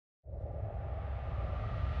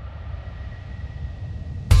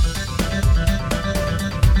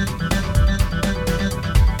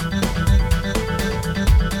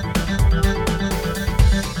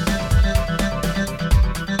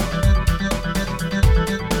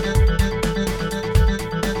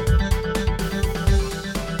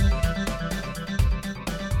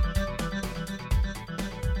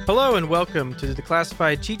Hello and welcome to the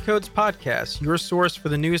Declassified Cheat Codes Podcast, your source for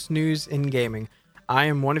the newest news in gaming. I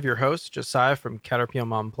am one of your hosts, Josiah from Caterpillar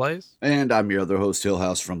Mom Plays. And I'm your other host,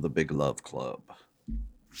 Hillhouse from the Big Love Club.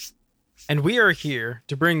 And we are here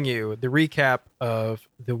to bring you the recap of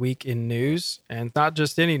the week in news, and not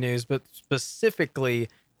just any news, but specifically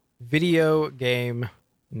video game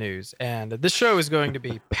news. And this show is going to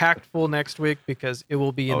be packed full next week because it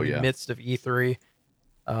will be in the midst of E3.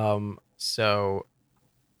 So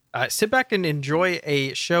sit back and enjoy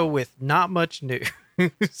a show with not much news.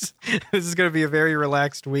 This is going to be a very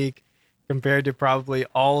relaxed week compared to probably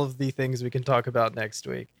all of the things we can talk about next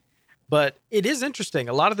week. But it is interesting.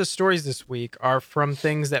 A lot of the stories this week are from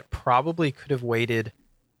things that probably could have waited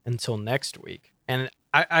until next week. And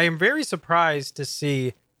I am very surprised to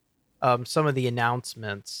see some of the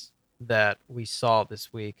announcements that we saw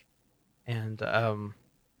this week. And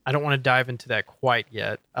I don't want to dive into that quite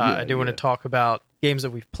yet. I do want to talk about games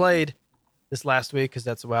that we've played this last week because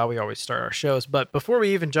that's how we always start our shows. But before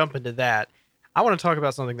we even jump into that, I want to talk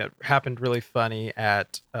about something that happened really funny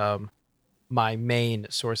at my main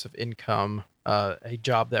source of income, a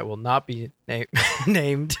job that will not be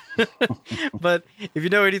named. But if you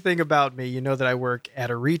know anything about me, you know that I work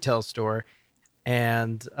at a retail store.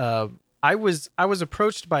 And I was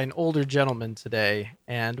approached by an older gentleman today,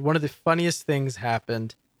 and one of the funniest things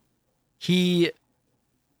happened.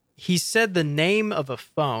 He said the name of a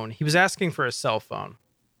phone. He was asking for a cell phone.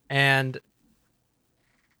 And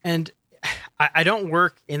I don't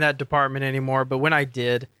work in that department anymore, but when I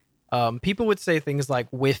did, people would say things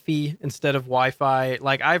like Wi-Fi instead of Wi-Fi.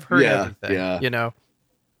 Like, I've heard everything, you know?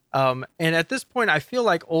 And at this point, I feel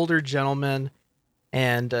like older gentlemen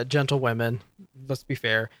and gentlewomen, let's be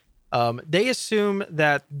fair, they assume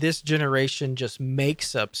that this generation just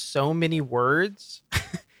makes up so many words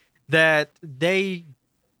that they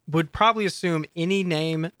would probably assume any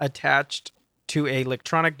name attached to an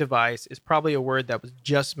electronic device is probably a word that was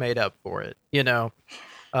just made up for it, you know?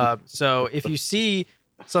 So if you see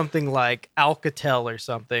something like Alcatel or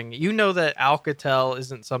something, you know that Alcatel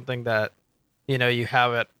isn't something that, you know, you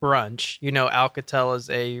have at brunch. You know, Alcatel is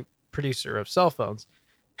a producer of cell phones.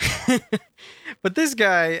 But this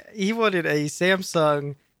guy, he wanted a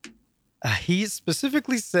Samsung. He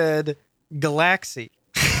specifically said Galaxy.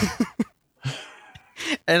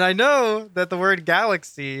 And I know that the word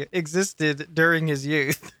galaxy existed during his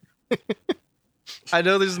youth. I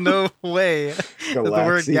know there's no way that the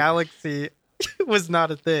word galaxy was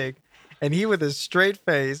not a thing. And he, with a straight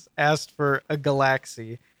face, asked for a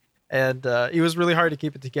galaxy. And it was really hard to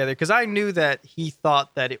keep it together because I knew that he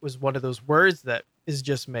thought that it was one of those words that is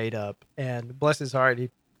just made up. And bless his heart,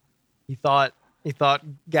 he thought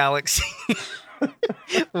galaxy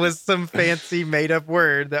was some fancy made up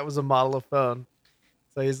word that was a model of phone.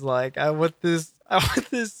 So he's like, I want this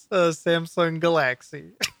Samsung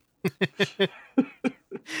Galaxy.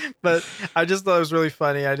 But I just thought it was really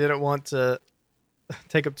funny. I didn't want to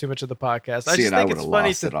take up too much of the podcast. I just think it's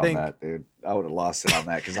funny to think. On that, dude. I would have lost it on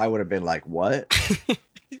that because I would have been like, "What?"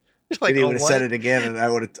 Like, and he would have said it again, and I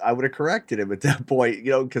would have corrected him at that point,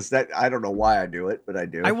 you know, because that I don't know why I do it, but I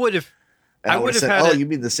do. I would have. I would have said, "Oh, you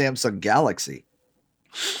mean the Samsung Galaxy?"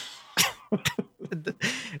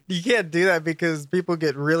 You can't do that because people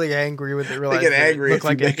get really angry when they realize they get angry look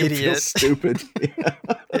like an idiot. Stupid.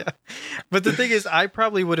 Yeah. But the thing is, I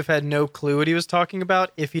probably would have had no clue what he was talking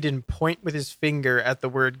about if he didn't point with his finger at the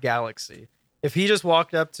word galaxy. If he just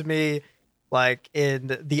walked up to me like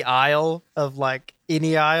in the aisle of like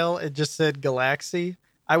any aisle and just said galaxy,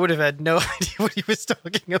 I would have had no idea what he was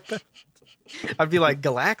talking about. I'd be like,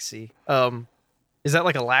 galaxy? Is that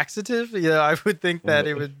like a laxative? Yeah, I would think that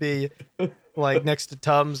it would be like next to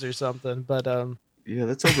Tums or something. But yeah,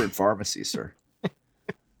 that's over at pharmacy, sir.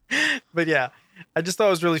 But yeah, I just thought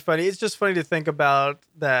it was really funny. It's just funny to think about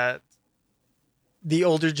that the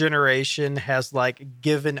older generation has like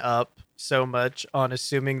given up so much on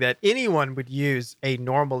assuming that anyone would use a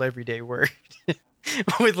normal everyday word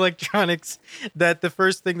with electronics, that the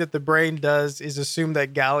first thing that the brain does is assume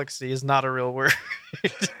that galaxy is not a real word.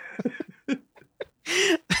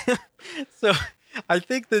 So I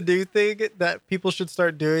think the new thing that people should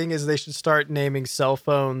start doing is they should start naming cell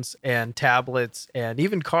phones and tablets and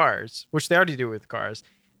even cars, which they already do with cars.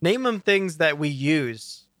 Name them things that we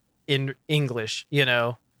use in English, you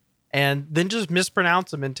know, and then just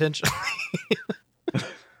mispronounce them intentionally.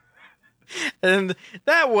 And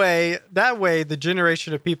that way, the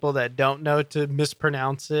generation of people that don't know to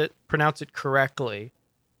mispronounce it, pronounce it correctly.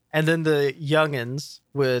 And then the youngins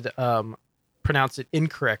would pronounce it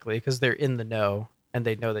incorrectly because they're in the know and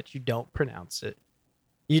they know that you don't pronounce it.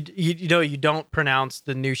 You know, you don't pronounce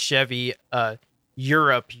the new Chevy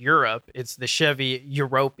Europe. It's the Chevy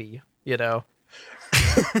Europy, you know.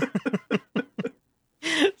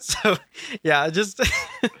 So yeah, just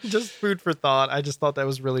just food for thought. I just thought that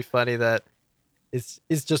was really funny that it's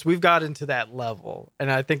just we've got into that level,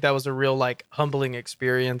 and I think that was a real like humbling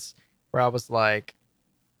experience where I was like,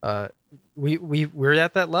 we're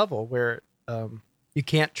at that level where you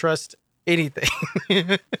can't trust anything.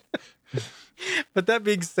 But that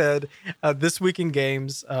being said, this week in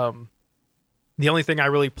games, the only thing I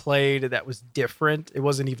really played that was different, it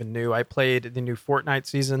wasn't even new. I played the new Fortnite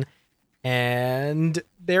season, and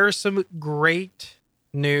there are some great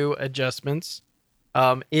new adjustments.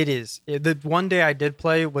 The one day I did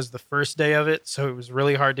play was the first day of it, so it was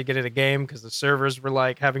really hard to get in a game because the servers were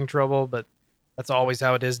like having trouble, but that's always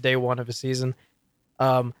how it is day one of a season.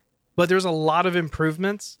 But there's a lot of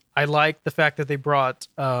improvements. I like the fact that they brought,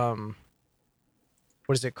 what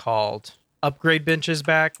is it called? Upgrade benches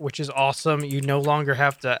back, which is awesome. You no longer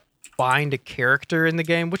have to find a character in the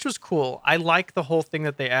game, which was cool. I like the whole thing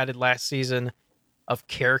that they added last season of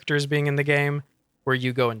characters being in the game, where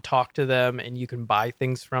you go and talk to them and you can buy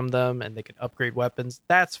things from them and they can upgrade weapons.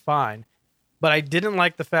 That's fine. But I didn't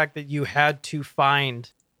like the fact that you had to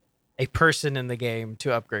find a person in the game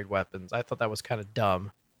to upgrade weapons. I thought that was kind of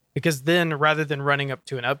dumb, because then rather than running up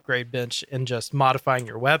to an upgrade bench and just modifying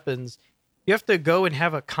your weapons, you have to go and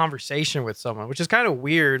have a conversation with someone, which is kind of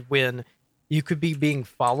weird when you could be being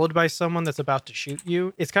followed by someone that's about to shoot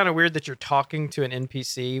you. It's kind of weird that you're talking to an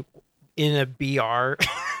NPC in a BR.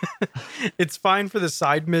 It's fine for the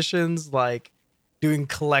side missions, like doing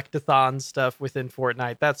collectathon stuff within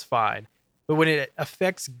Fortnite. That's fine. But when it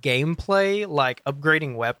affects gameplay, like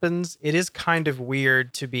upgrading weapons, it is kind of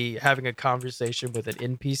weird to be having a conversation with an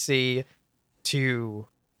NPC to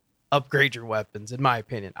upgrade your weapons, in my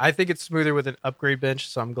opinion. I think it's smoother with an upgrade bench,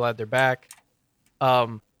 so I'm glad they're back.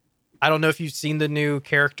 I don't know if you've seen the new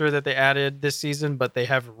character that they added this season, but they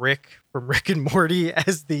have Rick from Rick and Morty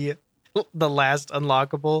as the last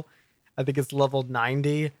unlockable. I think it's level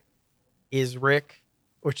 90 is Rick,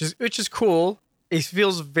 which is cool. It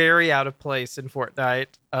feels very out of place in Fortnite,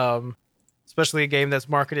 especially a game that's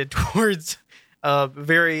marketed towards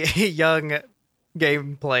very young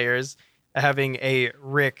game players. Having a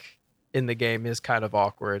Rick in the game is kind of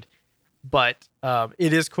awkward, but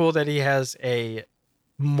it is cool that he has a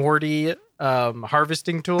Morty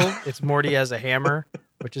harvesting tool. It's Morty as a hammer,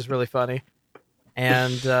 which is really funny.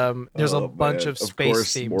 And there's a bunch of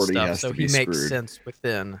space themed stuff, so he makes sense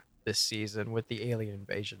within this season with the alien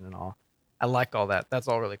invasion and all. I like all that. That's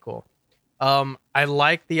all really cool. I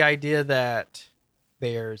like the idea that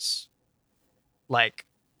there's like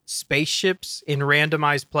spaceships in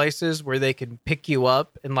randomized places where they can pick you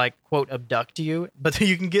up and like quote abduct you, but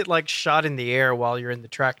you can get like shot in the air while you're in the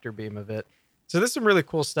tractor beam of it. So there's some really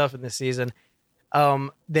cool stuff in this season.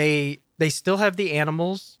 They still have the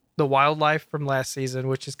animals, the wildlife from last season,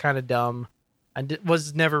 which is kind of dumb. I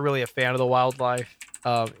was never really a fan of the wildlife.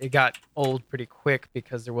 It got old pretty quick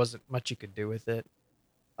because there wasn't much you could do with it.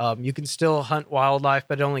 You can still hunt wildlife,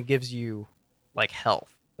 but it only gives you like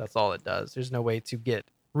health. That's all it does. There's no way to get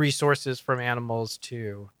resources from animals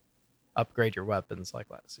to upgrade your weapons like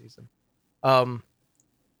last season. Trying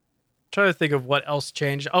to think of what else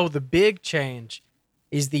changed. Oh, the big change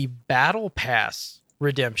is the Battle Pass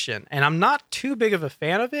redemption. And I'm not too big of a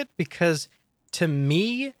fan of it because to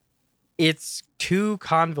me, it's too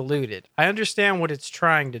convoluted. I understand what it's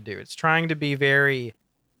trying to do. It's trying to be very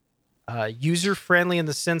user-friendly in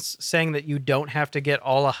the sense saying that you don't have to get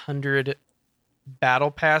all 100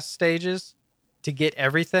 Battle Pass stages to get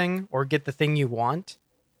everything or get the thing you want.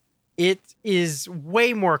 It is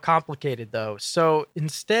way more complicated, though. So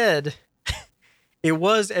instead, it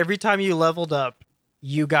was every time you leveled up,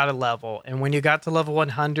 you got a level. And when you got to level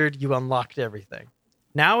 100, you unlocked everything.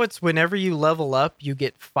 Now it's whenever you level up, you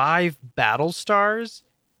get 5 battle stars.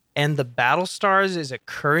 And the battle stars is a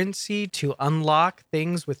currency to unlock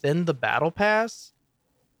things within the battle pass.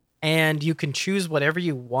 And you can choose whatever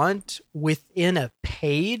you want within a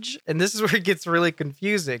page. And this is where it gets really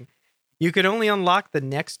confusing. You can only unlock the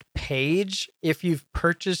next page if you've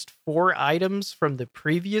purchased 4 items from the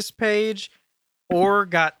previous page or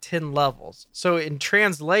got 10 levels. So in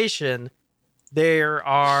translation, there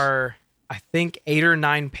are, I think, 8 or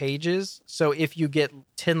 9 pages. So if you get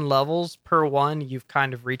 10 levels per one, you've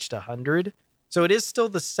kind of reached 100. So it is still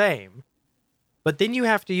the same. But then you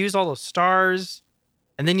have to use all those stars.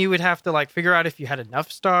 And then you would have to like figure out if you had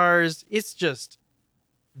enough stars. It's just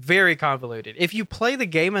very convoluted. If you play the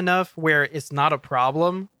game enough where it's not a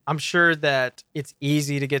problem, I'm sure that it's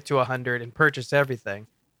easy to get to 100 and purchase everything.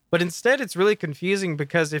 But instead, it's really confusing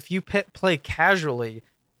because if you play casually,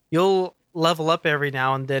 you'll level up every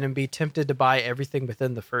now and then and be tempted to buy everything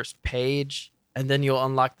within the first page, and then you'll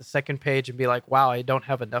unlock the second page and be like, wow, I don't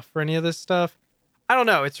have enough for any of this stuff. I don't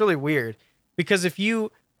know. It's really weird because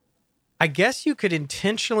I guess you could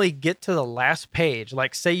intentionally get to the last page.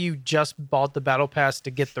 Like, say you just bought the battle pass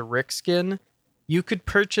to get the Rick skin. You could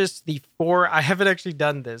purchase I haven't actually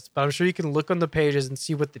done this, but I'm sure you can look on the pages and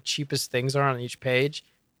see what the cheapest things are on each page.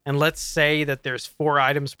 And let's say that there's 4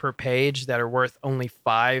 items per page that are worth only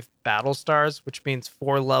 5 battle stars, which means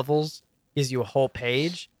 4 levels gives you a whole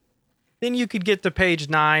page. Then you could get to page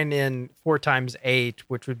 9 in 4 times 8,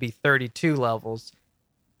 which would be 32 levels,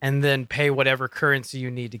 and then pay whatever currency you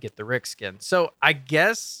need to get the Rick skin. So I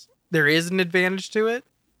guess there is an advantage to it,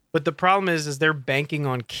 but the problem is they're banking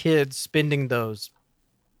on kids spending those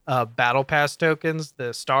battle pass tokens,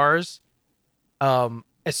 the stars,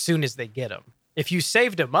 as soon as they get them. If you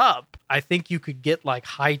saved them up, I think you could get like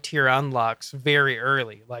high tier unlocks very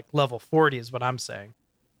early, like level 40 is what I'm saying.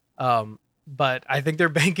 But I think they're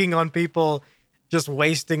banking on people just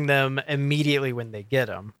wasting them immediately when they get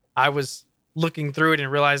them. I was looking through it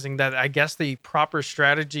and realizing that I guess the proper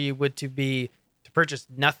strategy would be to purchase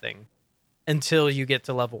nothing until you get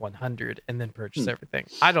to level 100 and then purchase everything.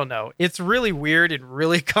 I don't know. It's really weird and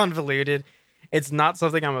really convoluted. It's not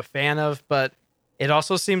something I'm a fan of, but it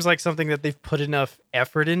also seems like something that they've put enough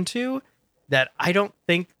effort into that I don't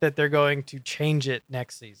think that they're going to change it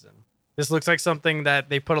next season. This looks like something that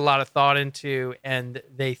they put a lot of thought into, and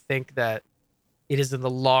they think that it is in the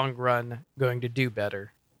long run going to do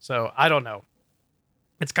better. So I don't know.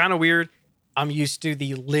 It's kind of weird. I'm used to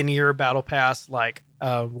the linear battle pass like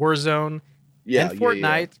Warzone and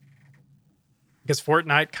Fortnite. Because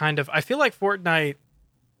Fortnite I feel like Fortnite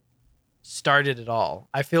started it all.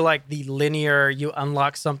 I feel like the linear, you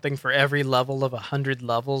unlock something for every level of 100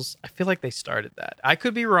 levels. I feel like they started that. I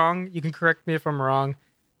could be wrong. You can correct me if I'm wrong.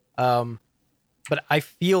 But I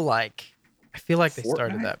feel like they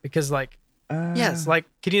started that because yes, like,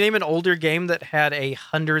 can you name an older game that had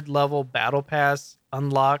 100 level battle pass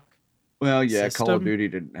unlock? Well, yeah, system? Call of Duty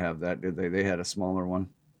didn't have that, did they? They had a smaller one.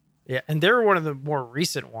 Yeah, and they were one of the more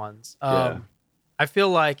recent ones. Yeah. I feel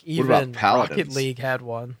like even Rocket League had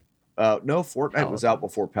one. No, Fortnite was out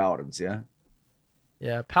before Paladins, yeah?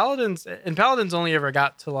 Yeah, Paladins only ever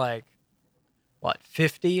got to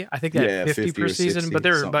 50? I think they had 50 per season, 60, but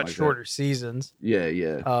they were much like shorter seasons.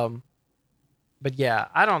 Yeah. But yeah,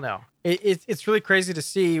 I don't know. It's really crazy to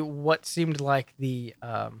see what seemed like the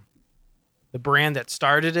brand that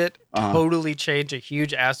started it totally changed a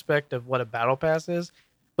huge aspect of what a battle pass is.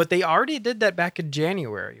 But they already did that back in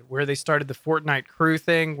January, where they started the Fortnite crew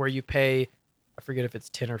thing, where you pay, I forget if it's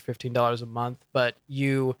 $10 or $15 a month, but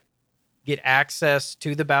you get access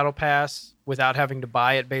to the battle pass without having to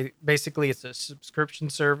buy it. Basically, it's a subscription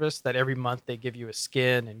service that every month they give you a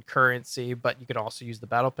skin and currency, but you can also use the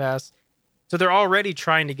battle pass. So they're already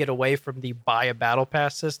trying to get away from the buy a battle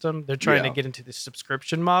pass system. They're trying to get into the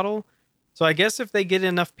subscription model. So I guess if they get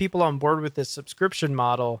enough people on board with this subscription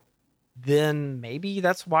model, then maybe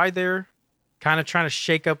that's why they're kind of trying to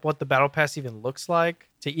shake up what the battle pass even looks like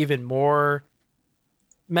to even more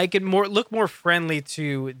make it look more friendly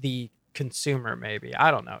to the consumer. Maybe,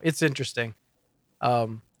 I don't know. It's interesting.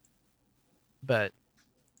 But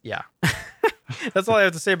yeah, that's all I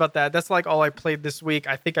have to say about that. That's like all I played this week.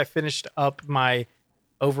 I think I finished up my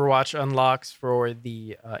Overwatch unlocks for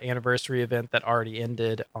the anniversary event that already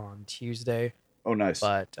ended on Tuesday. Oh, nice.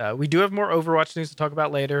 But we do have more Overwatch news to talk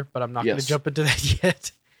about later, but I'm not going to jump into that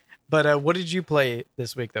yet. But what did you play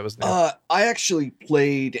this week that was new? I actually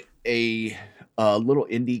played a little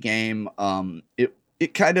indie game.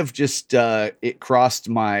 It kind of just it crossed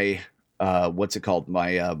my what's it called?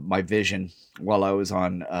 My vision while I was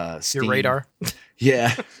on Steam. Your radar.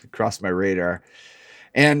 Yeah, crossed my radar.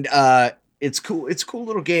 And it's cool. It's a cool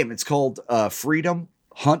little game. It's called Freedom.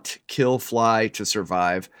 Hunt, kill, fly to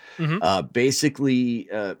survive. Mm-hmm. Basically,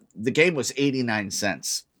 the game was 89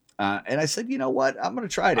 cents. And I said, you know what? I'm going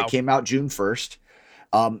to try it. Wow. It came out June 1st.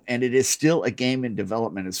 And it is still a game in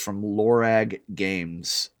development. It's from Lorag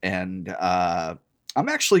Games. And I'm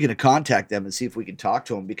actually going to contact them and see if we can talk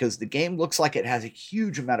to them because the game looks like it has a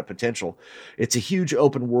huge amount of potential. It's a huge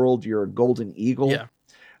open world. You're a golden eagle.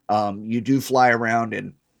 Yeah. You do fly around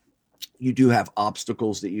and you do have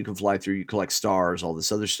obstacles that you can fly through. You collect stars, all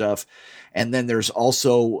this other stuff. And then there's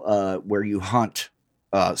also where you hunt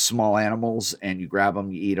small animals and you grab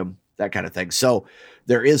them, you eat them, that kind of thing. So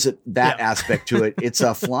there is that aspect to it. It's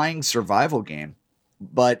a flying survival game,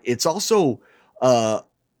 but it's also a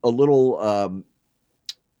little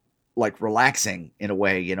like relaxing in a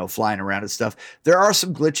way, flying around and stuff. There are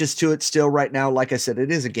some glitches to it still right now. Like I said,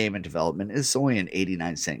 it is a game in development. It's only an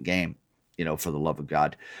 89-cent game. for the love of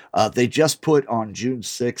God. They just put on June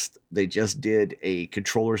 6th, they just did a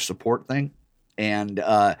controller support thing. And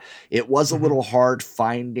it was a little hard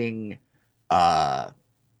finding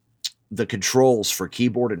the controls for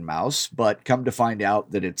keyboard and mouse, but come to find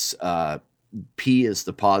out that it's P is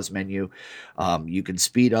the pause menu. You can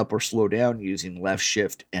speed up or slow down using left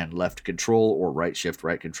shift and left control, or right shift,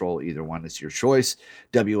 right control. Either one is your choice.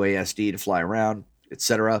 WASD to fly around,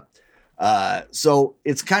 etc. So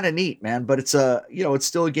it's kind of neat, man, but it's it's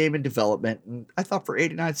still a game in development. And I thought for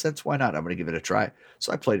 89 cents, why not? I'm going to give it a try.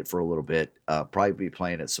 So I played it for a little bit, probably be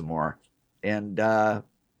playing it some more. And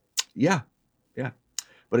yeah.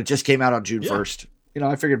 But it just came out on June 1st.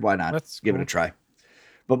 I figured why not? Give it a try.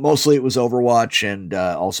 But mostly it was Overwatch, and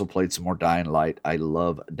also played some more Dying Light. I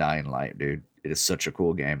love Dying Light, dude. It is such a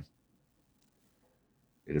cool game.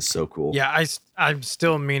 It is so cool. Yeah, I'm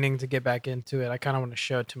still meaning to get back into it. I kind of want to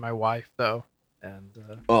show it to my wife, though. And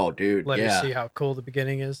dude, let her see how cool the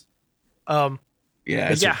beginning is.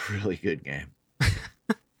 It's a really good game.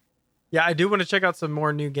 Yeah, I do want to check out some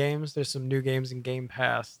more new games. There's some new games in Game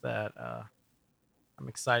Pass that I'm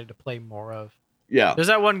excited to play more of. Yeah. There's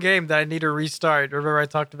that one game that I need to restart. Remember I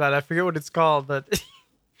talked about it? I forget what it's called, but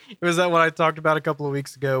it was that one I talked about a couple of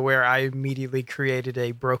weeks ago where I immediately created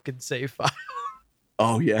a broken save file.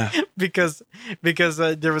 Oh yeah. because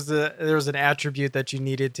there was an attribute that you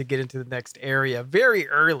needed to get into the next area very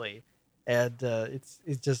early, and it's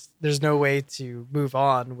just there's no way to move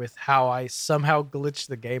on with how I somehow glitched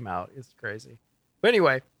the game out. It's crazy. But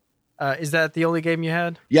anyway, is that the only game you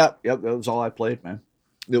had? Yep, that was all I played, man.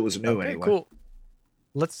 It was new anyway. Cool.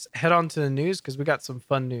 Let's head on to the news because we got some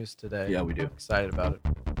fun news today. Yeah, we do. I'm excited about it.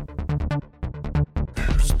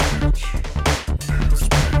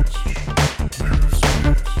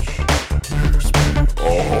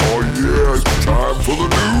 Oh yeah, it's time for the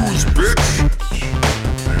news, bitch!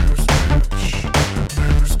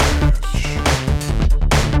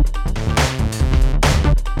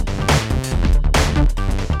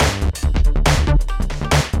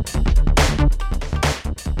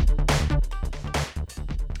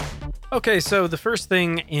 Okay, so the first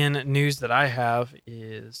thing in news that I have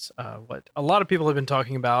is what a lot of people have been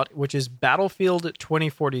talking about, which is Battlefield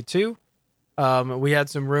 2042. We had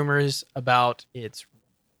some rumors about its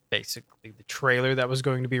basically the trailer that was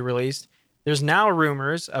going to be released. There's now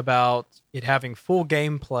rumors about it having full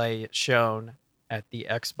gameplay shown at the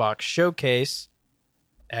Xbox showcase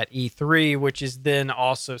at E3, which is then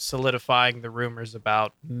also solidifying the rumors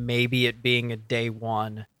about maybe it being a day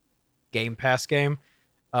one Game Pass game.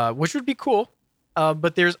 Which would be cool,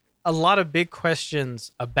 but there's a lot of big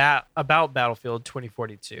questions about Battlefield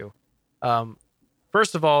 2042.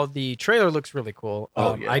 First of all, the trailer looks really cool.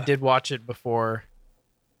 I did watch it before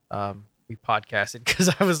we podcasted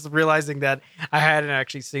because I was realizing that I hadn't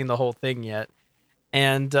actually seen the whole thing yet,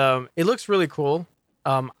 and it looks really cool.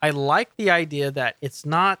 I like the idea that it's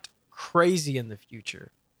not crazy in the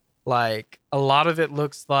future. Like, a lot of it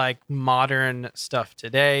looks like modern stuff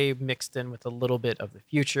today mixed in with a little bit of the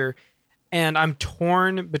future. And I'm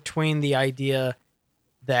torn between the idea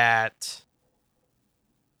that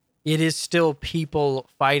it is still people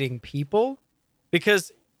fighting people.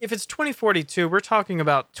 Because if it's 2042, we're talking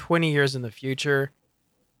about 20 years in the future.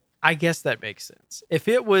 I guess that makes sense. If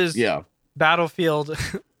it was Battlefield,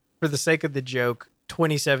 for the sake of the joke,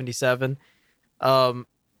 2077,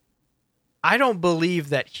 I don't believe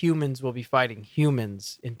that humans will be fighting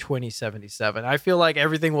humans in 2077. I feel like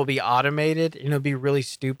everything will be automated, and it'll be really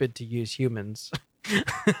stupid to use humans.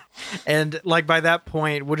 And like by that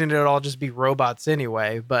point, wouldn't it all just be robots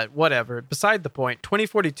anyway? But whatever. Beside the point,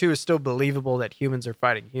 2042 is still believable that humans are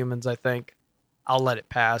fighting humans, I think. I'll let it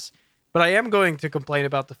pass. But I am going to complain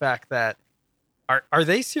about the fact that are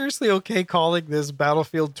they seriously okay calling this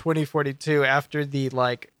Battlefield 2042 after the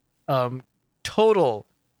total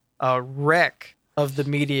wreck of the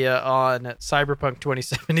media on Cyberpunk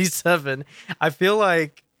 2077? I feel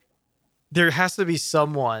like there has to be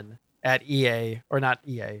someone at EA, or not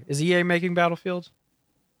EA. Is EA making Battlefield?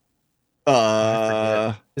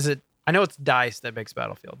 Is it? I know it's DICE that makes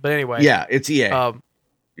Battlefield, but anyway. Yeah, it's EA.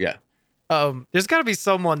 There's got to be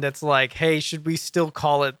someone that's like, hey, should we still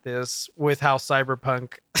call it this with how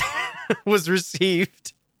Cyberpunk was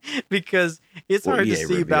received? Because it's hard to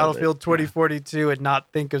see Battlefield 2042 and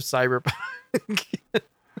not think of Cyberpunk.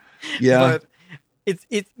 Yeah. But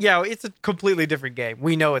it's a completely different game.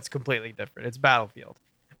 We know it's completely different. It's Battlefield.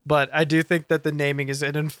 But I do think that the naming is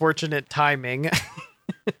an unfortunate timing.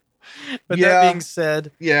 But that being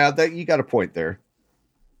said, that you got a point there.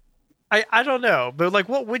 I don't know, but like,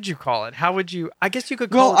 what would you call it? How would you? I guess you could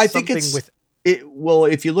call it something with Well,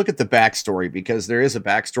 if you look at the backstory, because there is a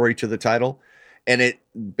backstory to the title, and it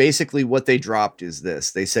basically what they dropped is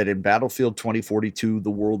this. They said in Battlefield 2042,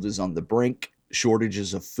 the world is on the brink.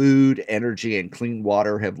 Shortages of food, energy, and clean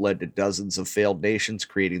water have led to dozens of failed nations,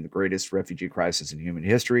 creating the greatest refugee crisis in human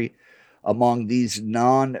history. Among these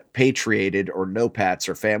non-patriated or no-pats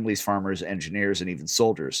are families, farmers, engineers, and even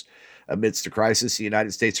soldiers. Amidst the crisis, the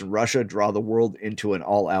United States and Russia draw the world into an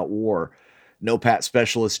all-out war. No-pat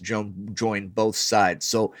specialists join both sides.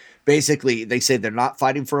 So basically, they say they're not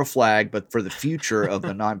fighting for a flag, but for the future of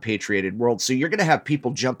the non-patriated world. So you're going to have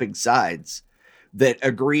people jumping sides that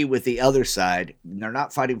agree with the other side. They're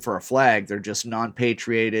not fighting for a flag. They're just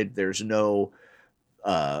non-patriated. There's no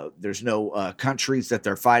countries that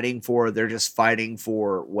they're fighting for. They're just fighting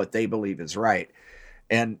for what they believe is right.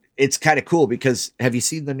 And it's kind of cool because have you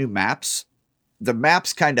seen the new maps? The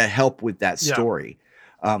maps kind of help with that story.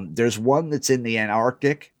 There's one that's in the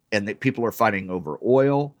Antarctic and that people are fighting over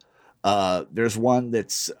oil. There's one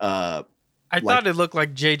that's I thought it looked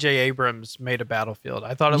like J.J. Abrams made a Battlefield.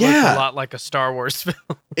 I thought it looked a lot like a Star Wars film.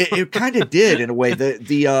 It kind of did in a way.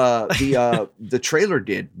 The trailer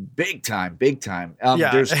did big time.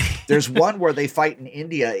 There's one where they fight in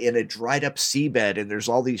India in a dried up seabed, and there's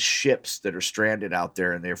all these ships that are stranded out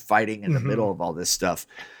there, and they're fighting in the middle of all this stuff.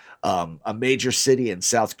 A major city in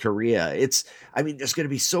South Korea. There's going to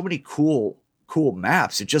be so many cool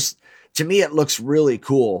maps. To me, it looks really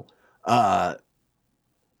cool.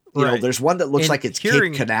 You know, there's one that looks like it's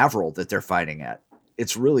Cape Canaveral that they're fighting at.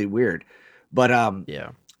 It's really weird. But I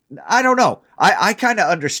don't know. I kind of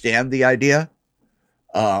understand the idea.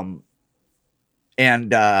 They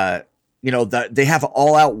have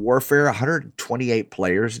all out warfare, 128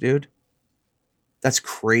 players, dude. That's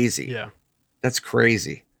crazy. Yeah. That's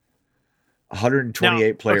crazy.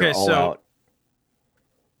 128 player all out.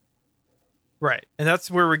 Right. And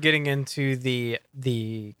that's where we're getting into the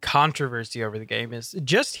controversy over the game is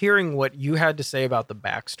just hearing what you had to say about the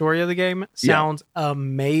backstory of the game sounds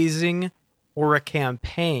amazing for a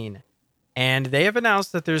campaign. And they have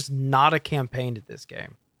announced that there's not a campaign to this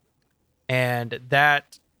game. And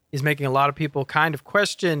that is making a lot of people kind of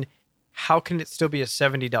question, how can it still be a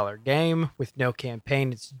 $70 game with no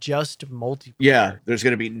campaign? It's just multiplayer. Yeah, there's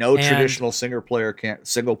going to be no traditional single player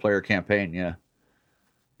campaign.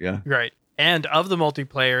 Yeah. Right. And of the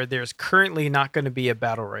multiplayer, there's currently not going to be a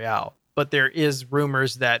battle royale, but there is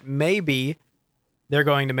rumors that maybe they're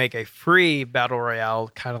going to make a free battle royale,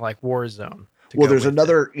 kind of like Warzone. Well, there's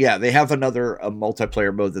another, they have another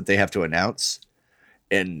multiplayer mode that they have to announce,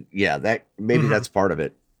 and that maybe that's part of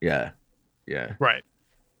it. Yeah. Right.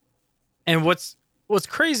 And what's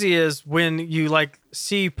crazy is when you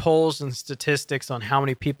see polls and statistics on how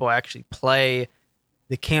many people actually play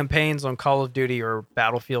the campaigns on Call of Duty or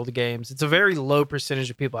Battlefield games, it's a very low percentage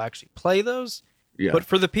of people actually play those. Yeah. But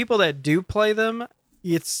for the people that do play them,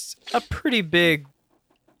 it's a pretty big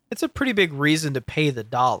reason to pay the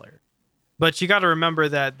dollar. But you got to remember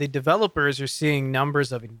that the developers are seeing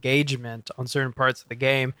numbers of engagement on certain parts of the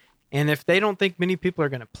game. And if they don't think many people are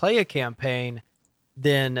going to play a campaign,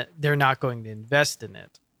 then they're not going to invest in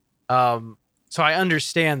it. So I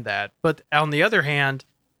understand that. But on the other hand,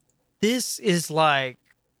 this is like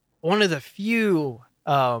one of the few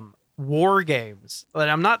war games. But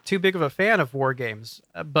I'm not too big of a fan of war games,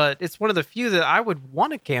 but it's one of the few that I would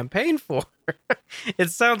want a campaign for. It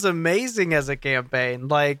sounds amazing as a campaign.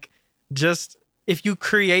 Like, just if you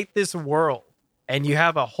create this world and you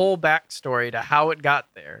have a whole backstory to how it got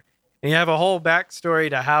there, and you have a whole backstory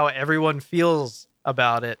to how everyone feels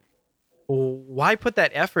about it, why put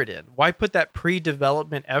that effort in? Why put that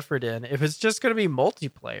pre-development effort in if it's just going to be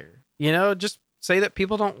multiplayer? You know, just say that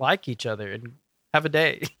people don't like each other and have a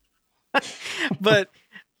day. But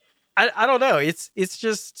I don't know. It's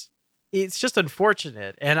just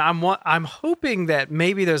unfortunate, and I'm hoping that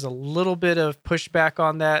maybe there's a little bit of pushback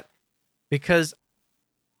on that, because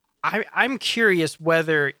I'm curious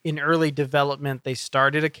whether in early development they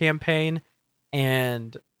started a campaign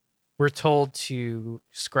and were told to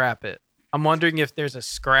scrap it. I'm wondering if there's a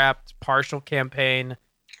scrapped partial campaign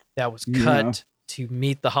that was cut to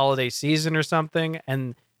meet the holiday season or something,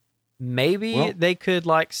 and maybe they could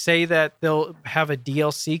say that they'll have a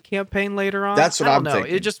DLC campaign later on. That's what I'm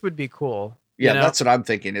thinking. It just would be cool. Yeah, that's what I'm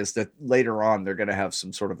thinking, is that later on they're going to have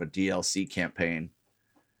some sort of a DLC campaign,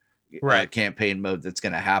 campaign mode that's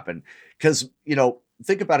going to happen. Because,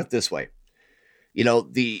 think about it this way.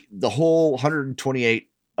 The whole 128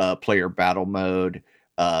 player battle mode,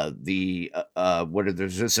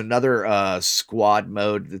 there's another squad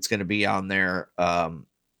mode that's going to be on there.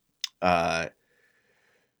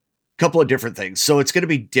 couple of different things. So it's going to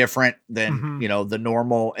be different than, Mhm. you know, the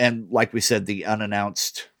normal, and like we said, the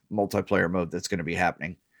unannounced multiplayer mode that's going to be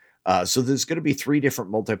happening. So there's going to be 3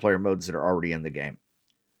 different multiplayer modes that are already in the game.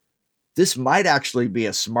 This might actually be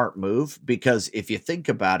a smart move because if you think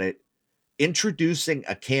about it, introducing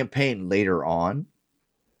a campaign later on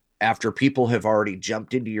after people have already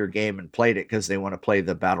jumped into your game and played it because they want to play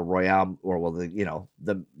the battle royale or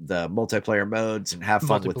the multiplayer modes and have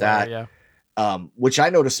fun with that. Yeah. Which I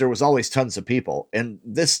noticed there was always tons of people, and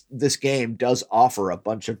this game does offer a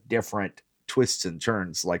bunch of different twists and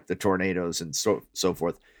turns, like the tornadoes and so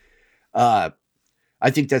forth. I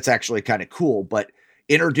think that's actually kind of cool, but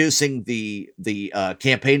introducing the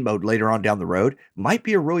campaign mode later on down the road might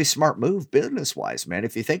be a really smart move business wise, man,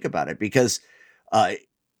 if you think about it, because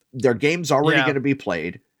their game's already going to be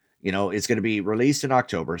played. You know, it's going to be released in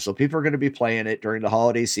October, so people are going to be playing it during the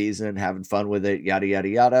holiday season, having fun with it, yada yada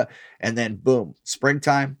yada, and then boom,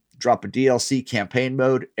 springtime, drop a DLC campaign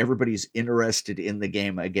mode. Everybody's interested in the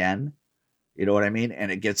game again. You know what I mean?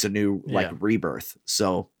 And it gets a new rebirth.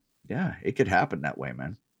 So yeah, it could happen that way,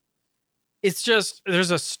 man. It's just,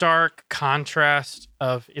 there's a stark contrast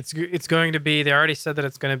of it's going to be, they already said that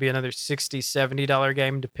it's going to be another $60, $70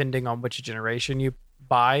 game, depending on which generation you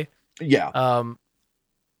buy. Yeah.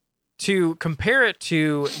 To compare it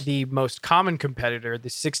to the most common competitor, the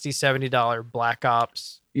 $60, $70 Black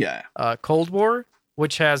Ops Cold War,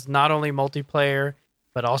 which has not only multiplayer,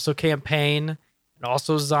 but also campaign and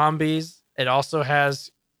also zombies. It also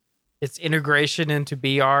has its integration into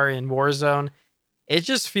BR in Warzone. It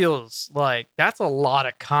just feels like that's a lot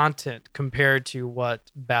of content compared to what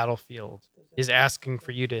Battlefield is asking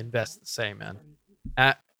for you to invest the same in.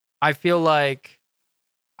 I feel like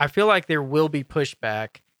there will be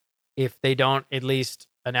pushback if they don't at least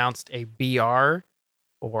announce a BR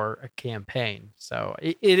or a campaign. So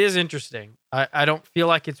it is interesting. I don't feel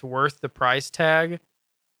like it's worth the price tag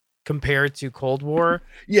compared to Cold War.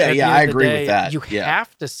 Yeah, I agree with that. You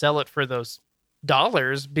have to sell it for those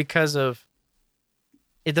dollars because of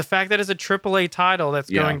the fact that it's a AAA title that's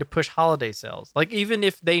going to push holiday sales. Like, even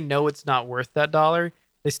if they know it's not worth that dollar,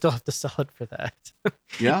 they still have to sell it for that.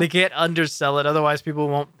 Yeah. They can't undersell it. Otherwise, people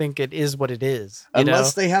won't think it is what it is.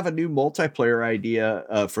 Unless they have a new multiplayer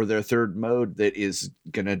idea for their third mode that is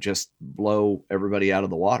going to just blow everybody out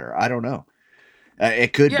of the water. I don't know.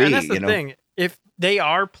 It could be. And that's the thing. If they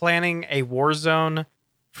are planning a Warzone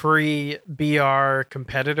free BR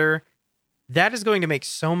competitor, that is going to make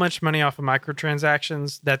so much money off of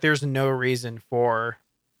microtransactions that there's no reason for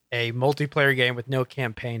a multiplayer game with no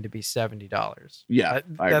campaign to be $70. Yeah,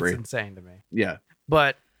 I agree. That's insane to me. Yeah.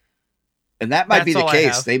 And that might be the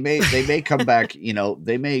case. They may come back,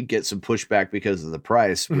 they may get some pushback because of the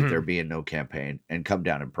price with there being no campaign and come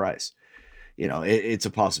down in price. It's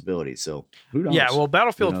a possibility. So who knows? Yeah, well,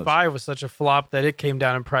 Battlefield 5 was such a flop that it came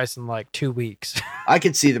down in price in like 2 weeks. I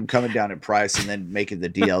could see them coming down in price and then making the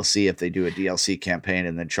DLC if they do a DLC campaign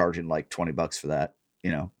and then charging like $20 for that.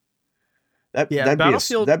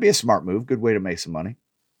 That'd be a smart move. Good way to make some money.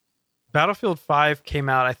 Battlefield 5 came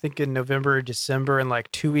out, I think, in November or December, and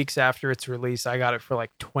like 2 weeks after its release, I got it for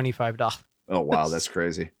like $25. Oh wow, that's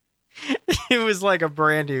crazy. It was like a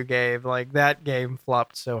brand new game. Like, that game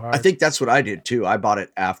flopped so hard. I think that's what I did too. I bought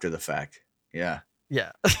it after the fact. Yeah.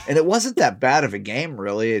 Yeah. And it wasn't that bad of a game,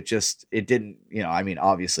 really. It didn't,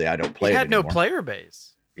 obviously I don't play it anymore. No player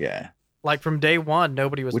base. Yeah. Like, from day one,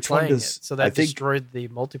 nobody was playing it. So that destroyed the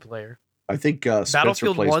multiplayer. I think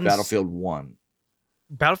Spencer plays Battlefield 1.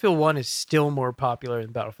 Battlefield 1 is still more popular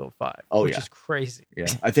than Battlefield 5. Which is crazy. Yeah.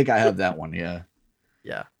 I think I have that one. Yeah.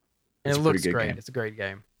 Yeah. And it looks great. Game. It's a great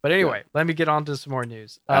game. But anyway, let me get on to some more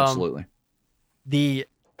news. Absolutely. The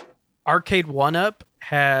Arcade 1-Up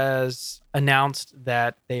has announced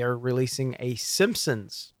that they are releasing a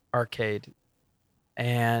Simpsons arcade.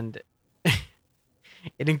 And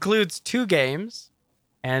it includes 2 games.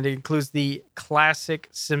 And it includes the classic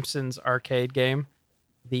Simpsons arcade game,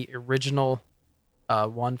 the original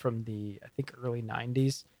one from the, I think, early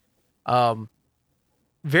 90s.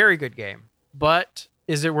 Very good game. But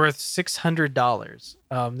is it worth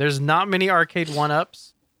 $600? There's not many Arcade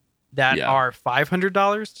 1-Ups that are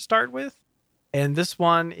 $500 to start with. And this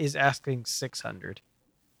one is asking $600.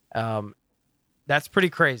 That's pretty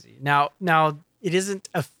crazy. Now it isn't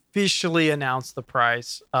officially announced the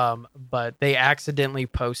price, but they accidentally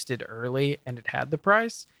posted early and it had the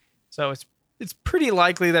price. So it's pretty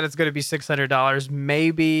likely that it's going to be $600.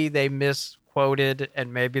 Maybe they misquoted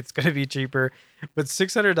and maybe it's going to be cheaper. But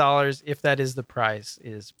 $600, if that is the price,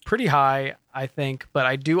 is pretty high, I think. But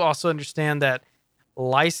I do also understand that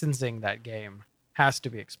licensing that game has to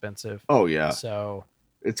be expensive. Oh, yeah. So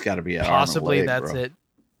it's got to be possibly that's it.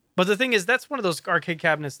 But the thing is, that's one of those arcade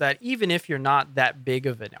cabinets that even if you're not that big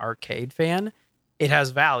of an arcade fan, it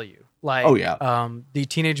has value. Like, Oh, yeah. The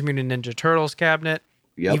Teenage Mutant Ninja Turtles cabinet.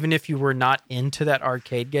 Yep. Even if you were not into that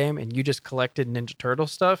arcade game and you just collected Ninja Turtle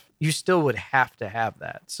stuff, you still would have to have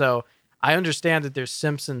that. So I understand that there's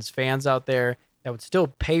Simpsons fans out there that would still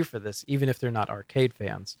pay for this, even if they're not arcade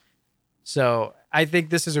fans. So I think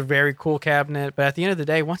this is a very cool cabinet. But at the end of the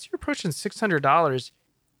day, once you're approaching $600,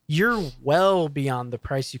 you're well beyond the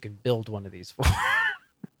price you can build one of these for.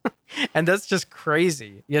 And that's just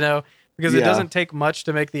crazy, because it doesn't take much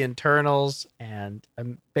to make the internals. And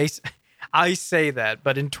I say that,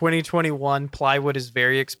 but in 2021, plywood is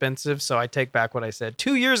very expensive. So I take back what I said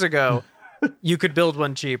 2 years ago. You could build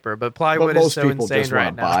one cheaper, but plywood is so insane right now. Most people just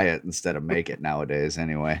want to buy it instead of make it nowadays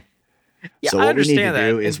anyway. Yeah, so I what we need to understand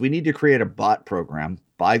do that. is we need to create a bot program,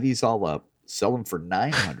 buy these all up, sell them for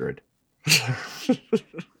 $900.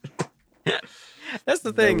 That's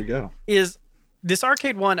the There thing. we go. Is this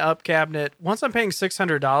Arcade One Up cabinet, once I'm paying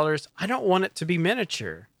 $600, I don't want it to be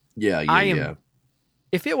miniature. Yeah.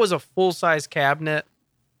 If it was a full-size cabinet,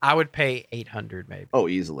 I would pay $800 maybe. Oh,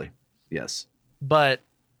 easily. Yes. But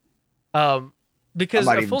because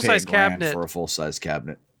I might a even full-size pay $1,000 cabinet for a full-size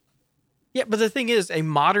cabinet. Yeah, but the thing is, a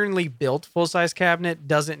modernly built full-size cabinet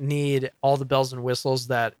doesn't need all the bells and whistles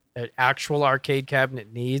that an actual arcade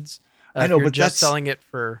cabinet needs. I know, if you're but just that's selling it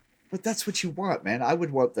for. But that's what you want, man. I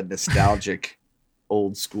would want the nostalgic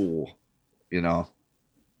old school,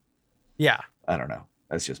 Yeah, I don't know.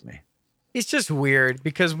 That's just me. it's just weird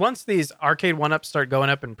because once these Arcade One-Ups start going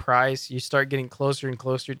up in price, you start getting closer and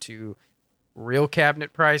closer to real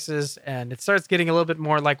cabinet prices, and it starts getting a little bit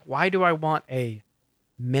more like, why do I want a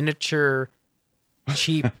miniature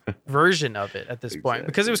cheap version of it at this point?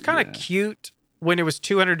 Because it was kind of cute when it was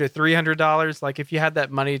 $200 to $300. Like if you had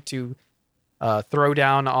that money to throw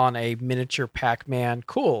down on a miniature Pac-Man,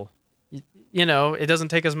 cool. It doesn't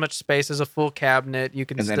take as much space as a full cabinet. You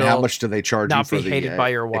can And then still how much do they charge you not for be the hated by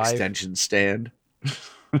your wife. extension stand?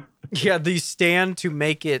 Yeah, the stand to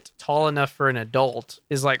make it tall enough for an adult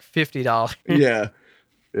is like $50. Yeah.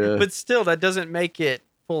 But still, that doesn't make it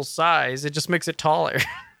full size. It just makes it taller.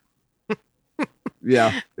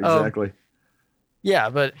 Yeah, exactly. Yeah,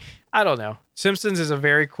 but I don't know. Simpsons is a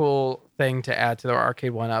very cool thing to add to their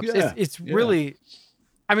Arcade One-Ups. Yeah, It's really,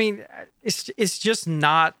 I mean, it's just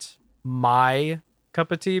not my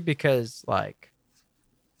cup of tea because like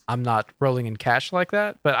I'm not rolling in cash like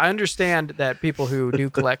that. But I understand that people who do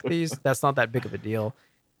collect these, that's not that big of a deal,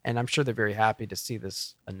 and I'm sure they're very happy to see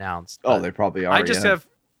this announced. Oh, But they probably are. I just have.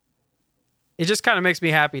 It just kind of makes me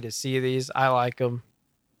happy to see these. I like them.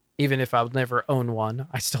 Even if I'll never own one,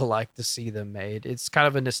 I still like to see them made. It's kind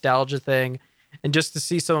of a nostalgia thing. And just to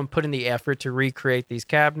see someone put in the effort to recreate these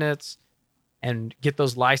cabinets and get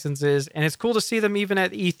those licenses. And it's cool to see them even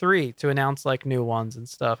at E3 to announce like new ones and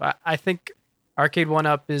stuff. I think Arcade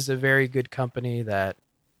One-Up is a very good company that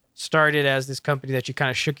started as this company that you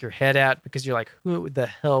kind of shook your head at because you're like, who the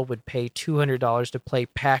hell would pay $200 to play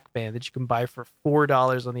Pac-Man that you can buy for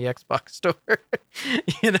 $4 on the Xbox store?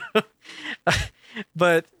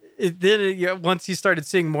 But once you started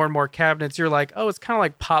seeing more and more cabinets, you're like, oh, it's kind of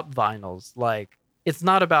like pop vinyls. Like, it's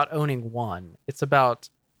not about owning one. It's about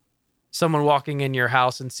someone walking in your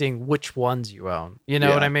house and seeing which ones you own. You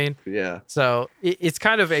know what I mean? Yeah. So it's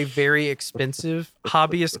kind of a very expensive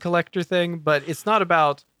hobbyist collector thing, but it's not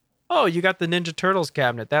about, oh, you got the Ninja Turtles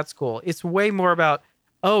cabinet. That's cool. It's way more about,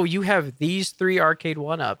 oh, you have these 3 Arcade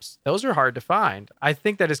One-Ups. Those are hard to find. I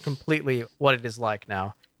think that is completely what it is like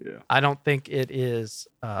now. Yeah. I don't think it is.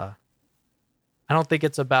 I don't think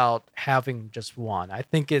it's about having just one. I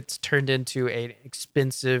think it's turned into an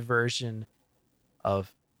expensive version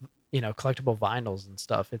of, collectible vinyls and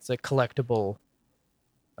stuff. It's a collectible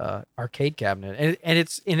arcade cabinet, and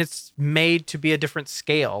it's made to be a different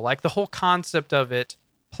scale. Like the whole concept of it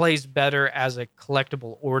plays better as a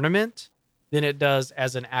collectible ornament than it does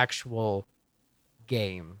as an actual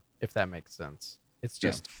game, if that makes sense. It's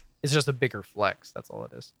just a bigger flex. That's all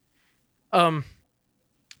it is.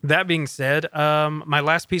 That being said, my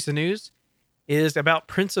last piece of news is about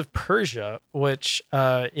Prince of Persia, which,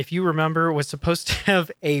 if you remember, was supposed to have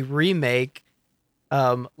a remake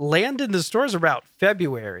land in the stores about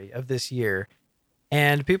February of this year.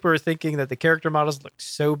 And people are thinking that the character models look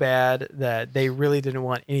so bad that they really didn't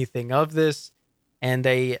want anything of this. And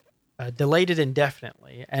they delayed it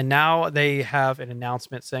indefinitely. And now they have an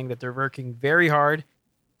announcement saying that they're working very hard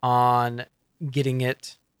on getting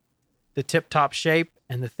it the tip-top shape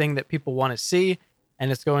and the thing that people want to see.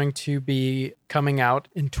 And it's going to be coming out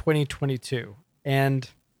in 2022. And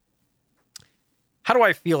how do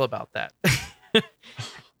I feel about that?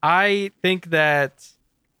 I think that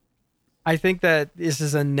I think that this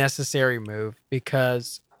is a necessary move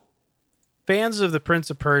because fans of the Prince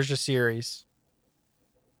of Persia series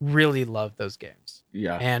really love those games.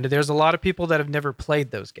 Yeah. And there's a lot of people that have never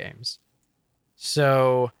played those games.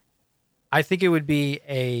 So I think it would be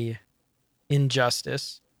a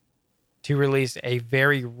injustice to release a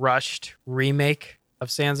very rushed remake of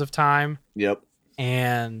Sands of Time. Yep.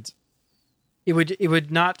 And it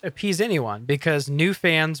would not appease anyone because new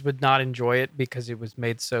fans would not enjoy it because it was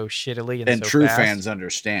made so shittily and so true fast. fans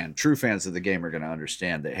understand. True fans of the game are going to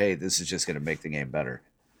understand that, hey, this is just going to make the game better.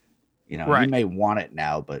 You know, Right. You may want it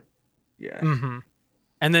now, but yeah. Mm-hmm.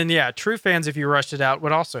 And then, yeah, true fans, if you rushed it out,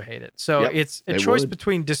 would also hate it. So Yep, it's a they choice would.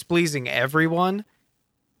 between displeasing everyone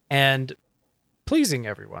and pleasing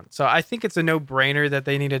everyone. So I think it's a no-brainer that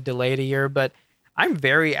they need to delay it a year, but I'm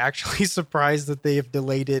very actually surprised that they have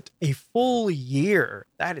delayed it a full year.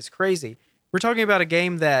 That is crazy. We're talking about a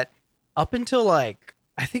game that up until I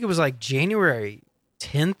think it was January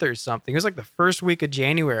 10th or something. It was the first week of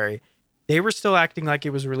January. They were still acting like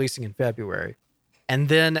it was releasing in February. And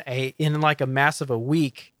then in a massive a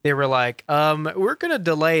week, they were like, we're going to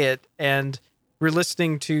delay it. And we're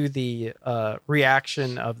listening to the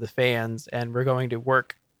reaction of the fans and we're going to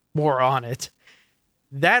work more on it.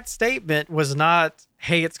 That statement was not,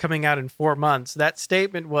 hey, it's coming out in 4 months. That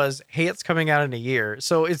statement was, hey, it's coming out in a year.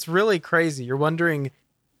 So it's really crazy. You're wondering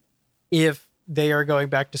if they are going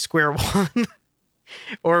back to square one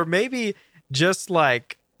or maybe just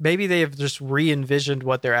maybe they have just re-envisioned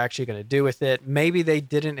what they're actually going to do with it. Maybe they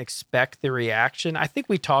didn't expect the reaction. I think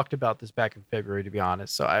we talked about this back in February, to be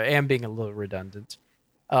honest. So I am being a little redundant.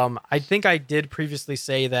 I think I did previously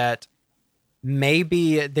say that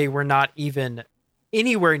maybe they were not even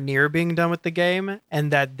anywhere near being done with the game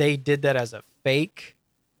and that they did that as a fake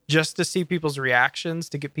just to see people's reactions,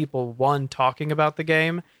 to get people, one, talking about the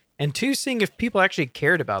game, and two, seeing if people actually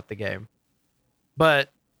cared about the game. But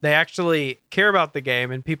they actually care about the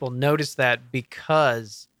game, and people notice that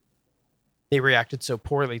because they reacted so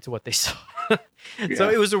poorly to what they saw. So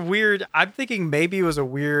it was I'm thinking maybe it was a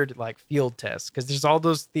weird field test because there's all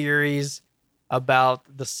those theories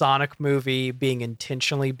about the Sonic movie being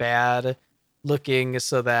intentionally bad looking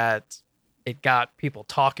so that it got people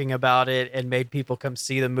talking about it and made people come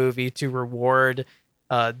see the movie to reward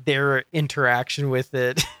their interaction with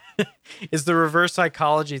it. Is the reverse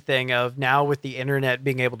psychology thing of now with the internet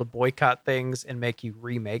being able to boycott things and make you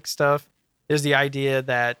remake stuff. There's the idea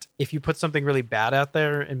that if you put something really bad out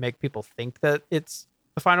there and make people think that it's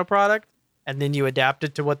the final product and then you adapt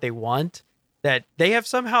it to what they want, that they have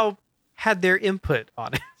somehow had their input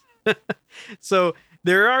on it. So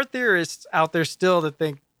there are theorists out there still that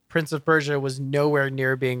think Prince of Persia was nowhere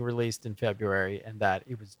near being released in February and that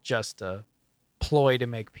it was just a ploy to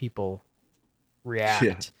make people react.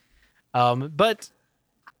 Yeah. But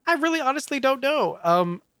I really honestly don't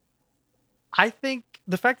know. I think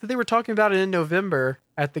the fact that they were talking about it in November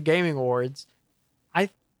at the Gaming Awards,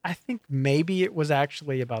 I think maybe it was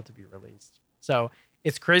actually about to be released. So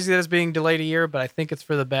it's crazy that it's being delayed a year, but I think it's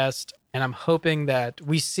for the best. And I'm hoping that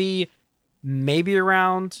we see maybe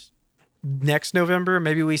around next November,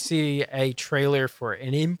 maybe we see a trailer for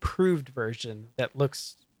an improved version that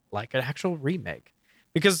looks like an actual remake.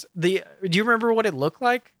 Because do you remember what it looked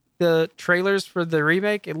like? The trailers for the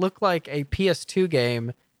remake, it looked like a PS2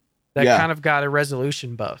 game that kind of got a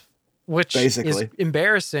resolution buff, which is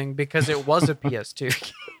embarrassing because it was a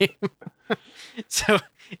PS2 game. So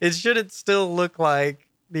it shouldn't still look like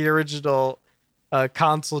the original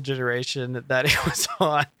console generation that it was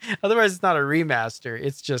on. Otherwise, it's not a remaster.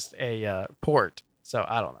 It's just a port. So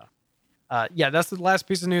I don't know. Yeah, that's the last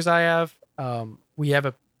piece of news I have. We have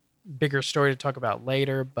a bigger story to talk about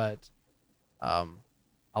later, but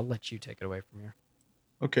I'll let you take it away from here.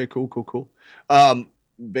 Okay, cool.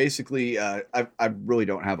 Basically, I really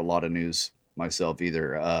don't have a lot of news myself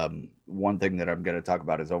either. One thing that I'm going to talk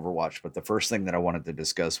about is Overwatch, but the first thing that I wanted to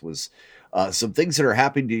discuss was some things that are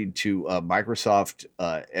happening to Microsoft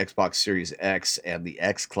Xbox Series X and the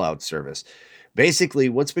xCloud service. Basically,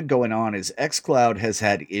 what's been going on is xCloud has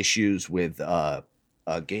had issues with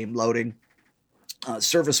game loading.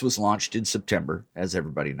 Service was launched in September, as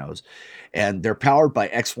everybody knows, and they're powered by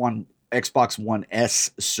Xbox One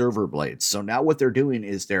S server blades. So now what they're doing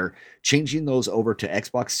is they're changing those over to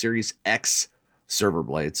Xbox Series X server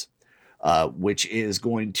blades, which is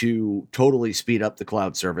going to totally speed up the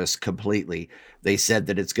cloud service completely. They said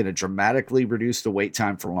that it's going to dramatically reduce the wait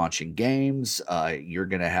time for launching games. You're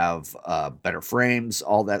going to have better frames,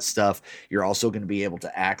 all that stuff. You're also going to be able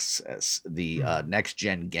to access the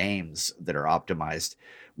next-gen games that are optimized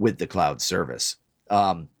with the cloud service.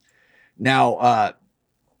 Now,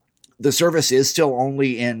 The service is still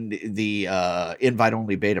only in the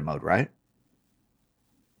invite-only beta mode, right?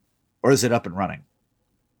 Or is it up and running?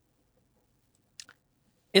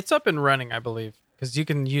 It's up and running, I believe, because you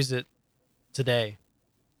can use it today.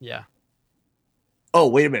 Yeah. Oh,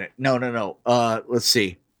 wait a minute. No. Let's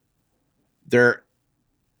see. They're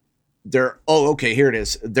okay, here it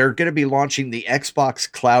is. They're going to be launching the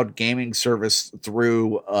Xbox Cloud Gaming service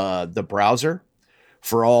through the browser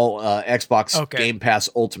for all Xbox Game Pass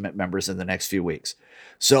Ultimate members in the next few weeks.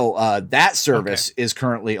 So that service is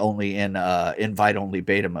currently only in invite-only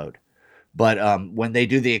beta mode. But when they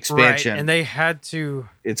do the expansion, right, and they had to,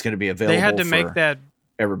 it's going to be available. They had to for make that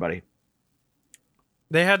everybody.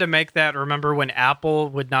 They had to make that. Remember when Apple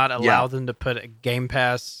would not allow them to put a Game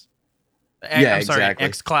Pass? Exactly.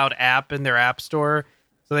 xCloud app in their app store.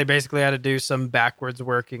 So they basically had to do some backwards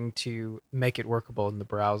working to make it workable in the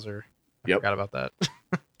browser. I forgot about that.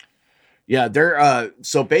 Yeah, they're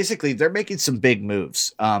so basically they're making some big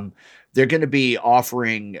moves. They're going to be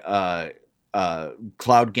offering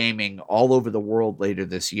cloud gaming all over the world later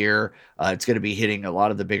this year. It's going to be hitting a lot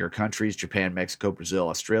of the bigger countries: Japan, Mexico, Brazil,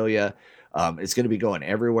 Australia. It's going to be going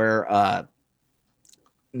everywhere.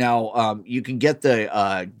 Now, you can get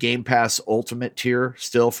the Game Pass Ultimate tier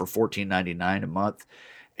still for $14.99 a month.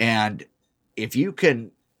 And if you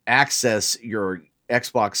can access your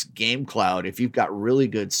Xbox Game Cloud, if you've got really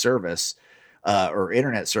good service or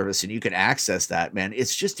internet service and you can access that, man,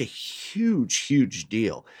 it's just a huge, huge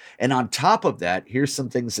deal. And on top of that, here's some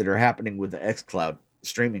things that are happening with the xCloud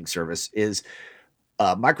streaming service is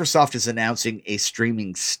Microsoft is announcing a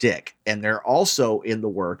streaming stick, and they're also in the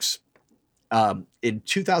works. In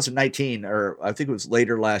 2019, or I think it was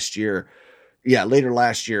later last year. Yeah, later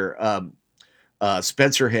last year,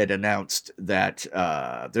 Spencer had announced that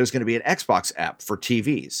there's going to be an Xbox app for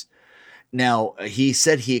TVs. Now, he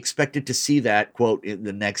said he expected to see that, quote, in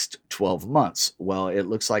the next 12 months. Well, it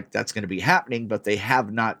looks like that's going to be happening, but they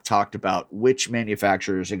have not talked about which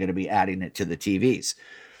manufacturers are going to be adding it to the TVs.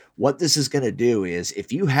 What this is going to do is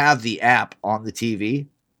if you have the app on the TV,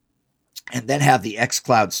 and then have the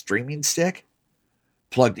xCloud streaming stick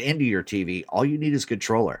plugged into your TV, all you need is a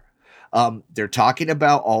controller. They're talking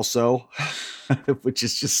about also, which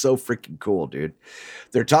is just so freaking cool, dude.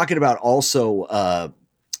 They're talking about also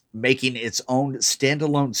making its own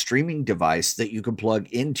standalone streaming device that you can plug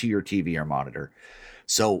into your TV or monitor.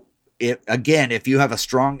 So if you have a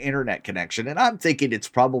strong internet connection, and I'm thinking it's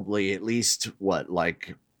probably at least what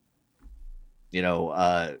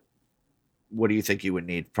do you think you would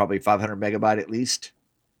need? Probably 500 megabyte at least.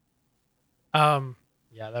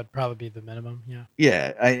 Yeah, that'd probably be the minimum. Yeah.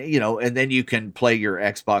 Yeah. And then you can play your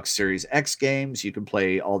Xbox Series X games. You can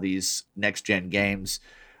play all these next gen games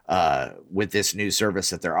with this new service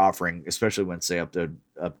that they're offering, especially once they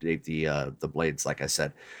update the blades, like I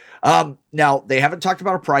said. Now they haven't talked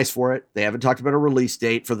about a price for it. They haven't talked about a release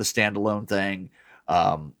date for the standalone thing.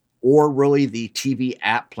 Or really the TV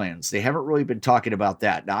app plans. They haven't really been talking about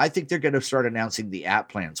that. Now, I think they're going to start announcing the app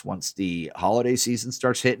plans once the holiday season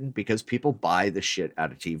starts hitting because people buy the shit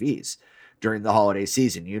out of TVs during the holiday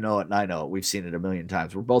season. You know it and I know it. We've seen it a million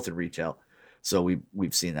times. We're both in retail, so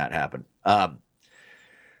we've seen that happen.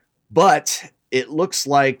 But it looks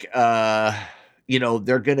like, they're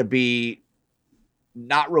going to be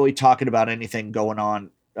not really talking about anything going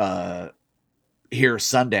on here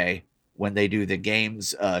Sunday when they do the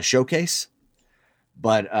games showcase.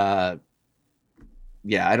 But I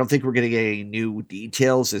don't think we're going to get any new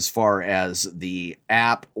details as far as the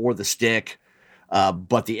app or the stick.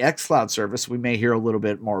 But the xCloud service, we may hear a little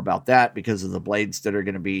bit more about that because of the blades that are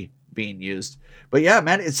going to be being used. But yeah,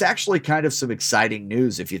 man, it's actually kind of some exciting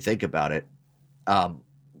news if you think about it.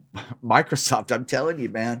 Microsoft, I'm telling you,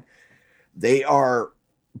 man, they are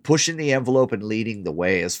pushing the envelope and leading the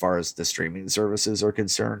way as far as the streaming services are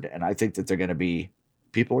concerned. And I think that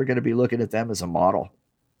people are going to be looking at them as a model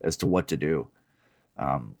as to what to do.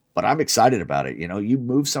 But I'm excited about it. You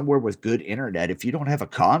move somewhere with good internet. If you don't have a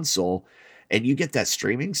console and you get that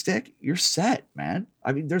streaming stick, you're set, man.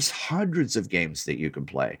 I mean, there's hundreds of games that you can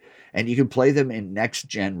play, and you can play them in next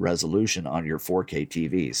gen resolution on your 4K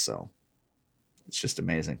TV. So it's just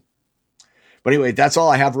amazing. But anyway, that's all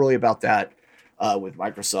I have really about that. With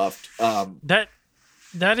Microsoft.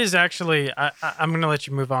 That is actually, I'm going to let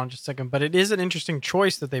you move on in just a second, but it is an interesting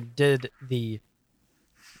choice that they did.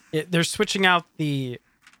 They're switching out the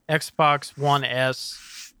Xbox One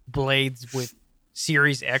S blades with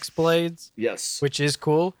Series X blades. Yes. Which is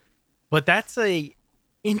cool. But that's a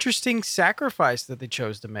interesting sacrifice that they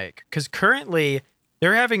chose to make, because currently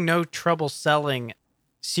they're having no trouble selling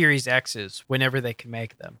Series X's whenever they can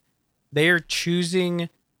make them. They are choosing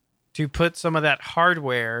to put some of that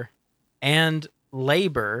hardware and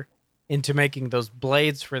labor into making those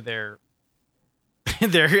blades for their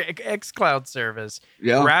xCloud service,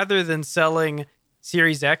 rather than selling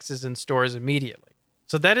Series X's in stores immediately.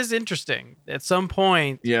 So that is interesting. At some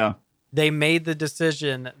point, they made the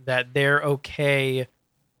decision that they're okay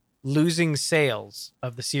losing sales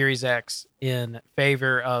of the Series X in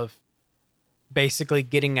favor of basically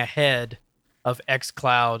getting ahead of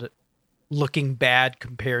xCloud looking bad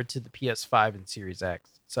compared to the PS5 and Series X.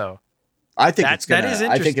 So I think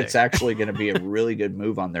it's actually going to be a really good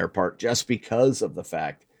move on their part, just because of the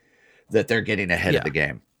fact that they're getting ahead of the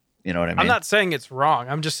game. You know what I mean? I'm not saying it's wrong.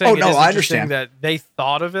 I'm just saying it's interesting that they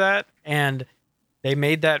thought of that and they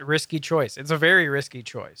made that risky choice. It's a very risky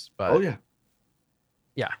choice, but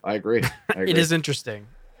yeah, I agree. It is interesting.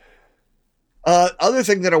 Other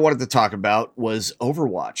thing that I wanted to talk about was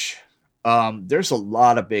Overwatch. There's a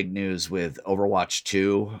lot of big news with Overwatch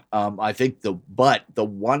 2. I think the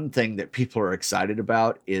one thing that people are excited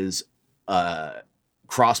about is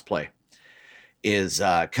crossplay is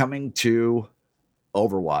coming to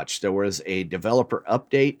Overwatch. There was a developer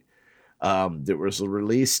update that was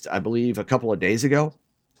released, I believe, a couple of days ago.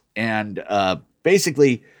 And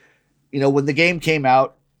basically, when the game came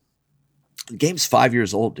out, the game's 5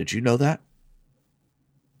 years old. Did you know that?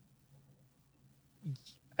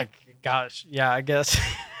 Gosh, yeah, I guess.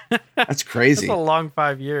 That's crazy. That's a long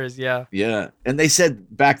 5 years, yeah. Yeah. And they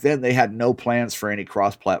said back then they had no plans for any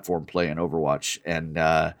cross-platform play in Overwatch. And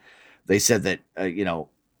they said that,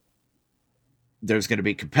 there's going to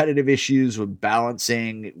be competitive issues with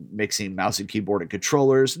balancing, mixing mouse and keyboard and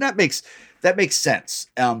controllers. And that makes sense.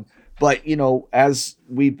 But, as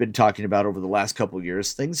we've been talking about over the last couple of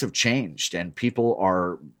years, things have changed and people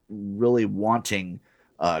are really wanting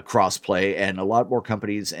crossplay, and a lot more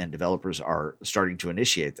companies and developers are starting to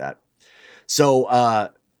initiate that.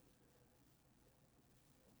 So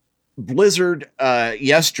Blizzard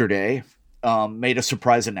yesterday made a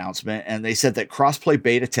surprise announcement, and they said that crossplay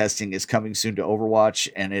beta testing is coming soon to Overwatch,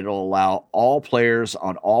 and it'll allow all players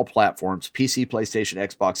on all platforms, PC, PlayStation,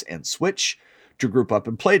 Xbox, and Switch, to group up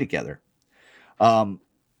and play together. You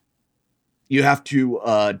have to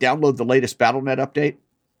download the latest Battle.net update.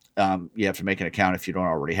 You have to make an account if you don't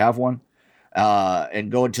already have one,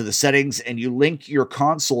 and go into the settings, and you link your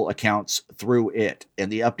console accounts through it.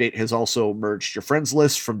 And the update has also merged your friends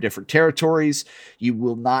list from different territories. You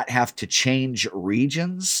will not have to change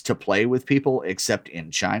regions to play with people except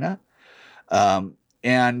in China.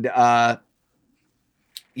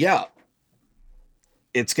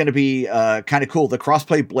 It's going to be kind of cool. The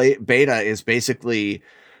crossplay beta is basically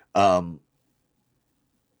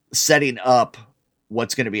setting up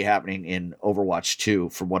what's going to be happening in Overwatch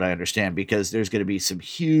 2, from what I understand, because there's going to be some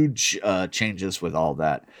huge changes with all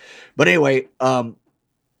that. But anyway, so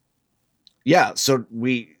they're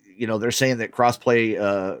saying that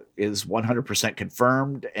crossplay is 100%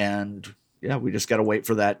 confirmed, and we just got to wait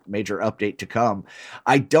for that major update to come.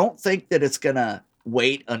 I don't think that it's going to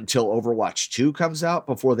wait until Overwatch 2 comes out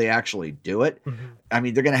before they actually do it. Mm-hmm. I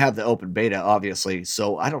mean, they're going to have the open beta, obviously,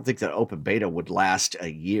 so I don't think that open beta would last a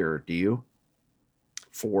year. Do you?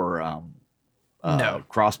 For no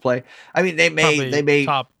crossplay. I mean, they may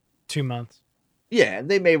top 2 months. Yeah,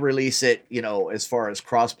 and they may release it, as far as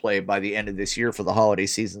crossplay by the end of this year for the holiday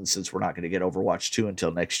season, since we're not going to get Overwatch 2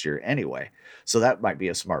 until next year anyway. So that might be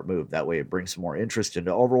a smart move. That way it brings some more interest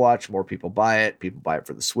into Overwatch, more people buy it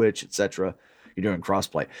for the Switch, etc. You're doing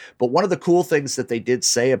crossplay. But one of the cool things that they did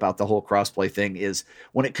say about the whole crossplay thing is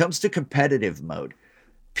when it comes to competitive mode,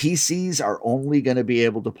 PCs are only going to be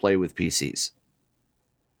able to play with PCs.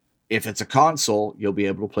 If it's a console, you'll be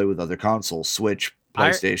able to play with other consoles, Switch,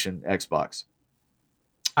 PlayStation, Xbox.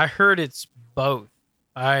 I heard it's both.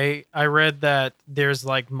 I read that there's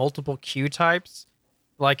like multiple queue types.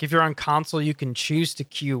 Like if you're on console, you can choose to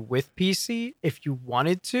queue with PC if you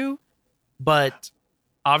wanted to, but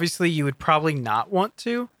obviously you would probably not want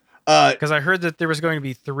to. Because I heard that there was going to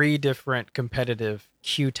be 3 different competitive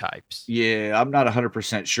queue types. Yeah, I'm not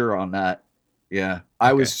 100% sure on that. Yeah,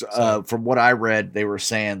 I was, from what I read, they were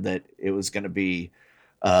saying that it was going to be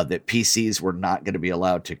that PCs were not going to be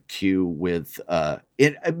allowed to queue with,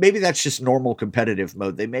 maybe that's just normal competitive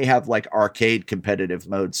mode. They may have like arcade competitive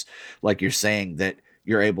modes, like you're saying, that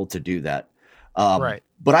you're able to do that. Right.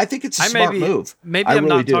 But I think it's a smart move. Maybe I'm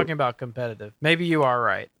really not talking about competitive. Maybe you are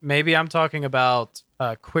right. Maybe I'm talking about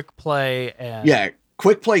quick play and... Yeah,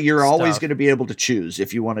 quick play, you're always going to be able to choose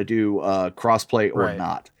if you want to do crossplay or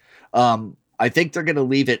not. I think they're going to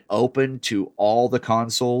leave it open to all the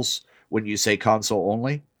consoles when you say console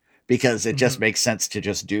only, because it just makes sense to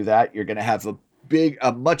just do that. You're going to have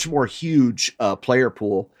a much more huge player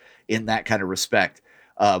pool in that kind of respect.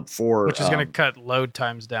 for which is going to cut load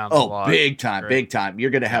times down a lot. Big time, right? big time.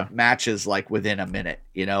 You're going to have matches like within a minute,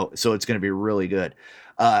 so it's going to be really good.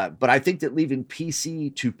 But I think that leaving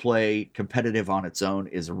PC to play competitive on its own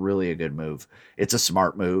is really a good move. It's a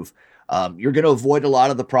smart move. You're going to avoid a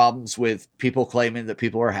lot of the problems with people claiming that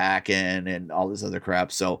people are hacking and all this other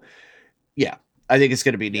crap. So, yeah, I think it's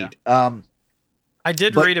going to be neat. I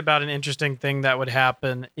did read about an interesting thing that would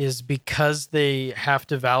happen is because they have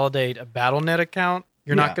to validate a BattleNet account,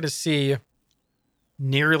 you're not going to see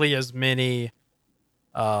nearly as many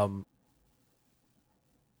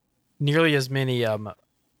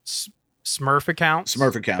Smurf accounts.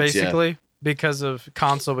 Basically, because of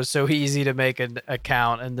console was so easy to make an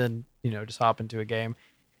account and then, just hop into a game.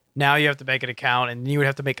 Now you have to make an account and you would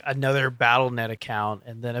have to make another BattleNet account.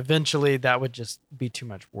 And then eventually that would just be too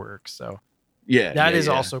much work. So that is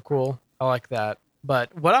also cool. I like that.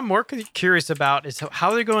 But what I'm more curious about is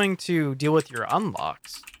how they're going to deal with your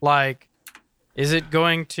unlocks. Like, is it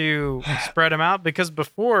going to spread them out? Because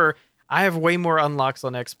before, I have way more unlocks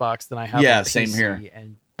on Xbox than I have on PC. Same here.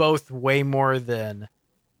 And both way more than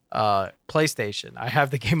PlayStation. I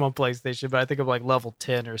have the game on PlayStation, but I think I'm like level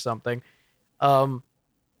 10 or something.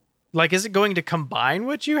 Like, is it going to combine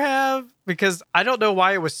what you have? Because I don't know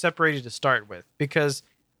why it was separated to start with. Because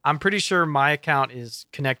I'm pretty sure my account is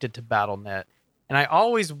connected to BattleNet. And I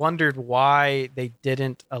always wondered why they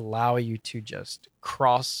didn't allow you to just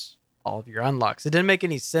cross all of your unlocks. It didn't make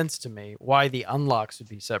any sense to me why the unlocks would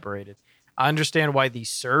be separated. I understand why the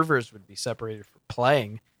servers would be separated for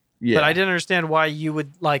playing. Yeah. But I didn't understand why you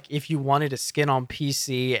would, like, if you wanted a skin on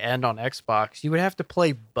PC and on Xbox, you would have to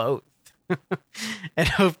play both and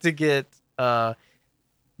hope to get the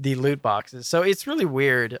loot boxes. So it's really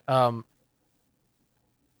weird.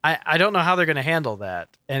 I don't know how they're going to handle that.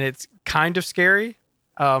 And it's kind of scary.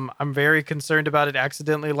 I'm very concerned about it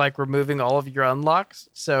accidentally, like, removing all of your unlocks.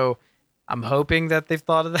 So I'm hoping that they've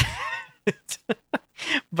thought of that.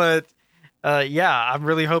 But I'm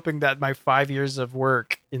really hoping that my 5 years of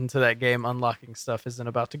work into that game unlocking stuff isn't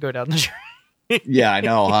about to go down the drain. Yeah, I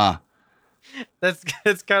know, huh? That's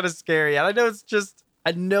kind of scary. And I know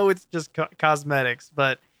it's just cosmetics,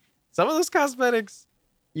 but some of those cosmetics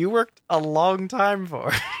you worked a long time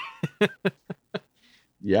for.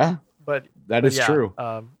 Yeah, but is true.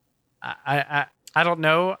 I don't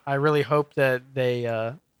know. I really hope that they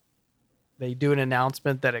do an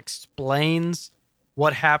announcement that explains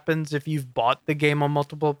what happens if you've bought the game on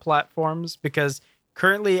multiple platforms, because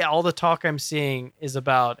currently all the talk I'm seeing is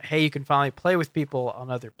about, hey, you can finally play with people on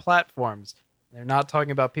other platforms. They're not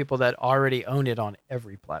talking about people that already own it on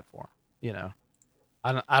every platform.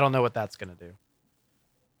 I don't know what that's going to do.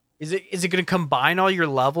 Is it going to combine all your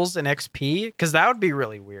levels in XP? Because that would be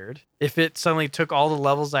really weird if it suddenly took all the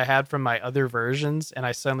levels I had from my other versions and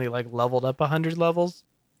I suddenly leveled up 100 levels.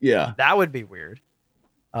 Yeah, that would be weird.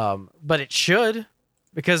 But it should,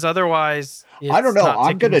 because otherwise, I don't know.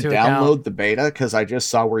 I'm going to download the beta because I just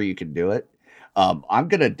saw where you can do it. I'm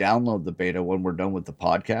going to download the beta when we're done with the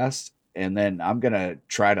podcast, and then I'm going to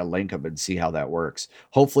try to link them and see how that works.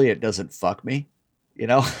 Hopefully, it doesn't fuck me.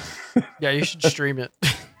 Yeah, you should stream it.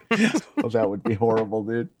 Oh, that would be horrible,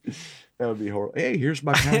 dude. That would be horrible. Hey, here's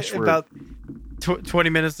my password. About 20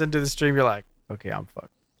 minutes into the stream, you're like, okay, I'm fucked.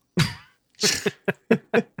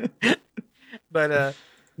 But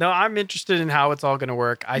no, I'm interested in how it's all going to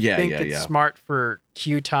work. I think it's smart for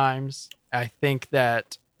queue times. I think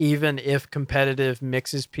that even if competitive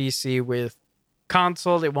mixes PC with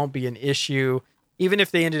console, it won't be an issue. Even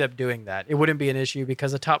if they ended up doing that, it wouldn't be an issue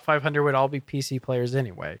because the top 500 would all be PC players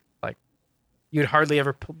anyway. You'd hardly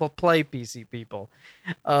ever play PC people.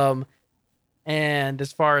 And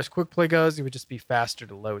as far as quick play goes, it would just be faster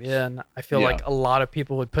to load in. I feel like a lot of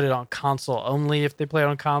people would put it on console only if they play it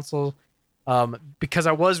on console. Because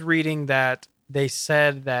I was reading that they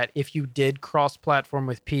said that if you did cross-platform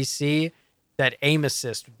with PC, that aim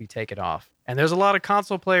assist would be taken off. And there's a lot of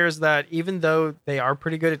console players that, even though they are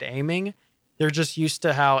pretty good at aiming, they're just used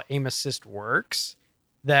to how aim assist works,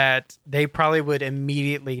 that they probably would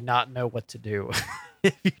immediately not know what to do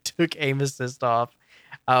if you took aim assist off.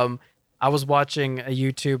 I was watching a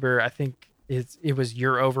YouTuber, I think it was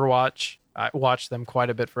Your Overwatch. I watched them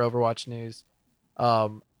quite a bit for Overwatch news.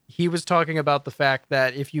 He was talking about the fact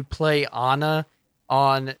that if you play Ana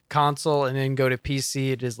on console and then go to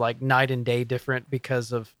PC, it is like night and day different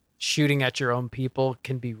because of shooting at your own people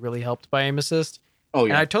can be really helped by aim assist. Oh,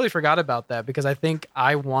 yeah. And I totally forgot about that because I think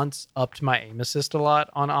I once upped my aim assist a lot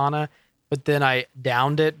on Ana, but then I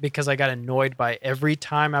downed it because I got annoyed by every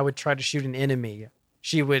time I would try to shoot an enemy,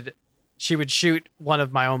 she would shoot one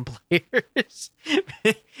of my own players,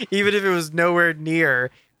 even if it was nowhere near.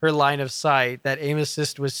 her line of sight, that aim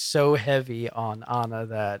assist was so heavy on Ana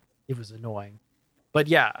that it was annoying. But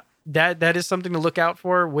yeah, that is something to look out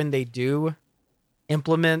for when they do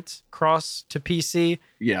implement cross to PC.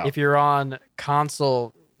 Yeah. If you're on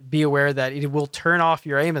console, be aware that it will turn off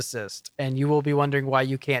your aim assist and you will be wondering why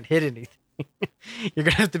you can't hit anything. You're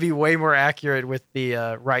going to have to be way more accurate with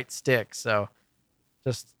the right stick. So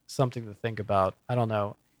just something to think about. I don't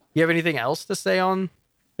know. You have anything else to say on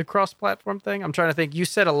the cross-platform thing? I'm trying to think. You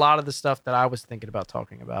said a lot of the stuff that I was thinking about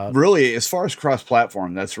talking about. Really, as far as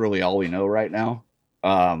cross-platform, that's really all we know right now.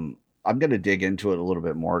 I'm going to dig into it a little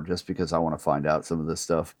bit more just because I want to find out some of this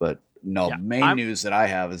stuff. But no, main news that I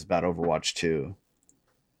have is about Overwatch 2.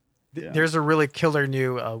 Yeah. There's a really killer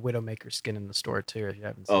new Widowmaker skin in the store too. If you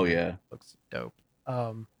haven't seen it. Yeah, looks dope.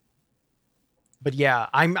 But yeah,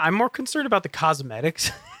 I'm more concerned about the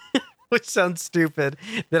cosmetics, which sounds stupid,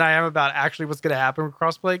 than I am about actually what's going to happen with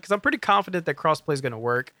crossplay. Because I'm pretty confident that crossplay is going to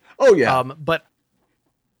work. Oh yeah. But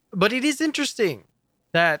it is interesting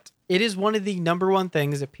that it is one of the number one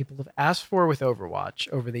things that people have asked for with Overwatch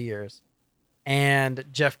over the years, and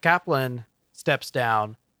Jeff Kaplan steps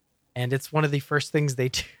down, and it's one of the first things they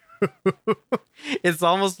do. It's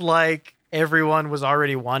almost like everyone was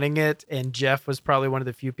already wanting it, and Jeff was probably one of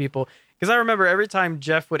the few people. Because I remember every time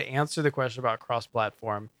Jeff would answer the question about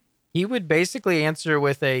cross-platform, he would basically answer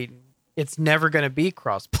with it's never going to be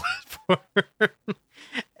cross-platform.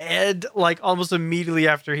 And like almost immediately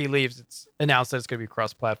after he leaves, it's announced that it's going to be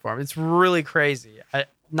cross-platform. It's really crazy.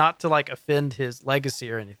 Not to like offend his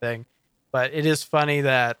legacy or anything, but it is funny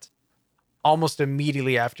that almost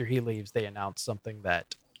immediately after he leaves, they announce something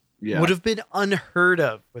that would have been unheard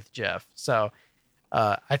of with Jeff. So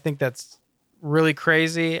I think that's really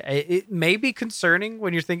crazy. It may be concerning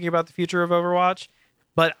when you're thinking about the future of Overwatch,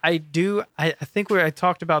 but I think I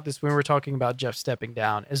talked about this when we were talking about Jeff stepping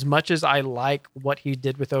down. As much as I like what he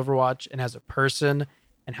did with Overwatch and as a person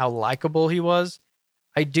and how likable he was,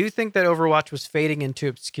 I do think that Overwatch was fading into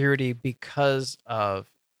obscurity because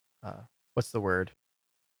of what's the word?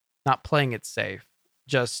 Not playing it safe.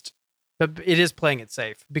 But it is playing it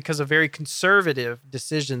safe because of very conservative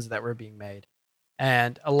decisions that were being made,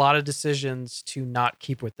 and a lot of decisions to not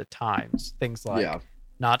keep with the times. Things like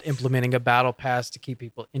not implementing a battle pass to keep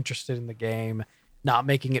people interested in the game, not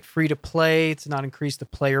making it free to play to not increase the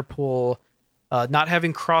player pool, not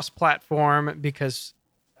having cross-platform because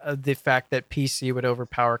of the fact that PC would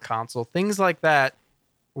overpower console. Things like that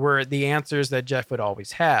were the answers that Jeff would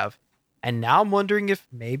always have. And now I'm wondering if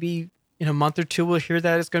maybe in a month or two, we'll hear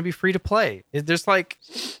that it's going to be free to play. There's like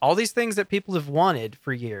all these things that people have wanted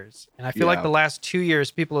for years. And I feel like the last 2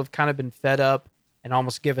 years, people have kind of been fed up and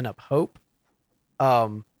almost given up hope.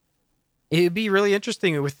 It'd be really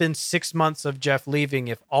interesting within 6 months of Jeff leaving,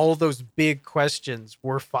 if all those big questions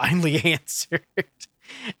were finally answered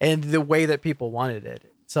and the way that people wanted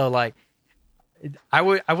it. So like, I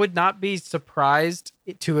would not be surprised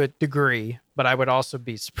to a degree, but I would also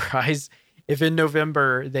be surprised if in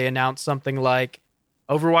November they announce something like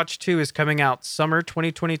Overwatch 2 is coming out summer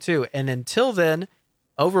 2022. And until then,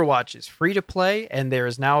 Overwatch is free to play and there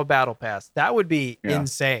is now a battle pass. That would be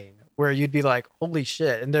insane, where you'd be like, holy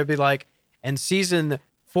shit. And they'd be like, and season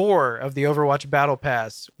 4 of the Overwatch battle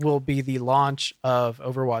pass will be the launch of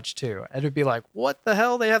Overwatch 2. And it'd be like, what the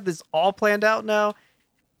hell? They have this all planned out now?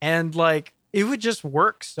 And like, it would just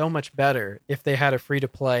work so much better if they had a free to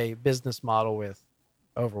play business model with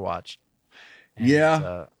Overwatch.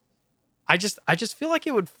 And, I just feel like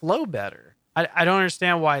it would flow better. I don't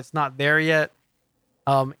understand why it's not there yet.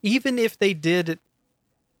 Even if they did,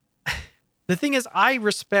 the thing is, I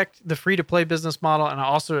respect the free to play business model, and I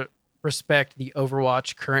also respect the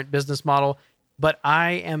Overwatch current business model. But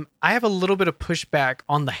I have a little bit of pushback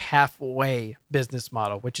on the halfway business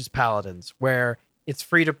model, which is Paladins, where it's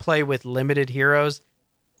free to play with limited heroes.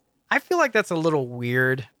 I feel like that's a little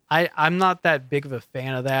weird. I'm not that big of a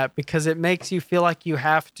fan of that because it makes you feel like you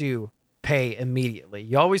have to pay immediately.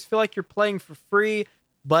 You always feel like you're playing for free,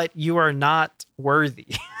 but you are not worthy.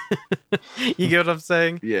 You get what I'm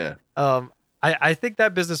saying? Yeah. I think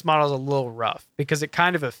that business model is a little rough because it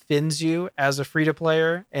kind of offends you as a free to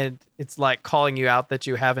player, and it's like calling you out that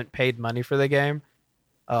you haven't paid money for the game.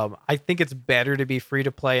 I think it's better to be free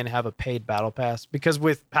to play and have a paid battle pass, because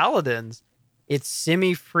with Paladins, it's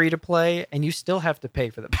semi-free to play, and you still have to pay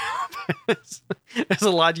for the battle pass. There's a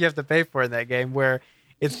lot you have to pay for in that game, where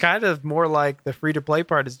it's kind of more like the free-to-play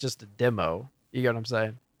part is just a demo. You get what I'm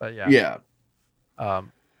saying? But yeah.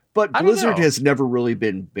 But Blizzard has never really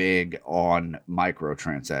been big on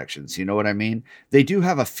microtransactions. You know what I mean? They do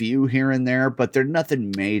have a few here and there, but they're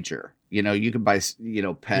nothing major. You know, you can buy, you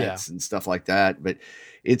know, pets and stuff like that, but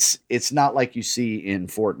it's not like you see in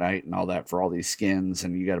Fortnite and all that for all these skins,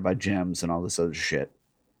 and you got to buy gems and all this other shit.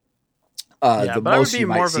 The most you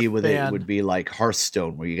might see with it would be like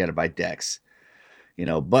Hearthstone, where you got to buy decks, you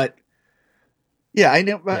know. But yeah, I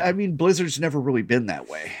know. I mean, Blizzard's never really been that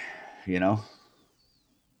way, you know.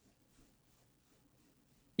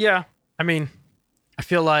 Yeah, I mean, I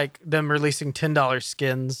feel like them releasing $10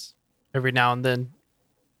 skins every now and then.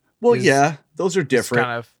 Well, yeah, those are different.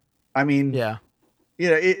 Kind of. I mean, yeah. You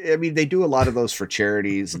know, I mean, they do a lot of those for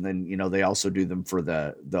charities, and then, you know, they also do them for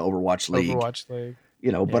the Overwatch League.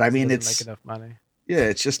 You know, but I mean, it's make enough money. Yeah,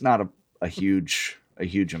 it's just not a huge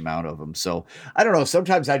amount of them. So I don't know.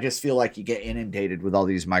 Sometimes I just feel like you get inundated with all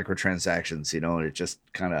these microtransactions, you know, and it just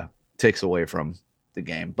kind of takes away from the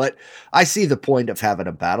game. But I see the point of having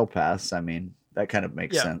a battle pass. I mean, that kind of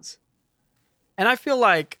makes sense. And I feel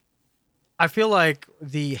like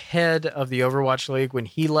the head of the Overwatch League, when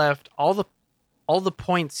he left, all the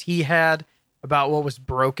points he had about what was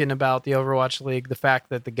broken about the Overwatch League, the fact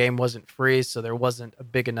that the game wasn't free, so there wasn't a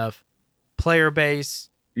big enough player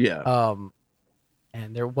base. Yeah.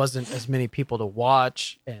 And there wasn't as many people to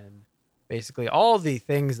watch, and basically all the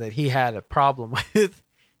things that he had a problem with.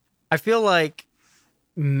 I feel like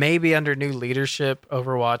maybe under new leadership,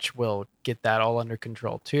 Overwatch will get that all under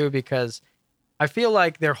control too, because I feel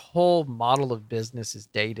like their whole model of business is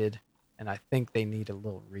dated, and I think they need a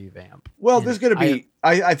little revamp. Well, there's going to be,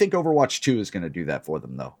 I think Overwatch 2 is going to do that for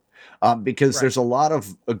them, though, because there's a lot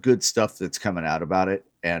of good stuff that's coming out about it.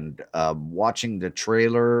 And watching the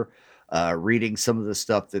trailer, reading some of the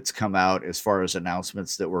stuff that's come out as far as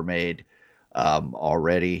announcements that were made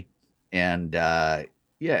already. And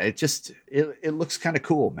it looks kind of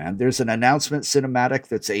cool, man. There's an announcement cinematic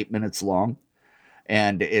that's 8 minutes long,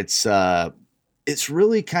 and it's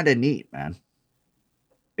really kind of neat, man.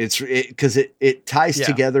 Because it ties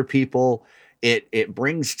together people. It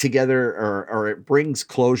brings together or it brings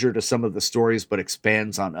closure to some of the stories, but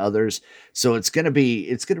expands on others. So it's gonna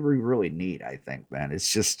be really neat, I think, man.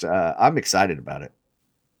 It's just I'm excited about it.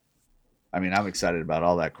 I mean, I'm excited about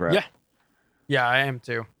all that crap. Yeah, I am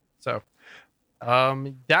too. So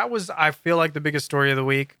that was, I feel like, the biggest story of the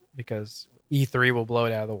week, because E3 will blow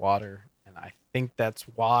it out of the water, and I think that's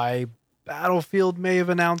why Battlefield may have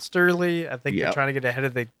announced early. I think they're trying to get ahead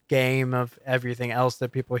of the game of everything else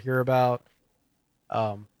that people hear about.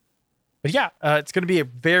 But yeah, it's going to be a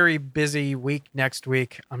very busy week next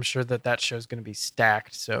week. I'm sure that show's going to be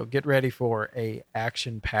stacked. So get ready for a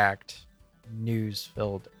action-packed,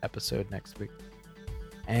 news-filled episode next week.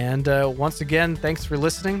 And once again, thanks for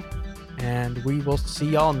listening, and we will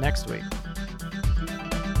see y'all next week.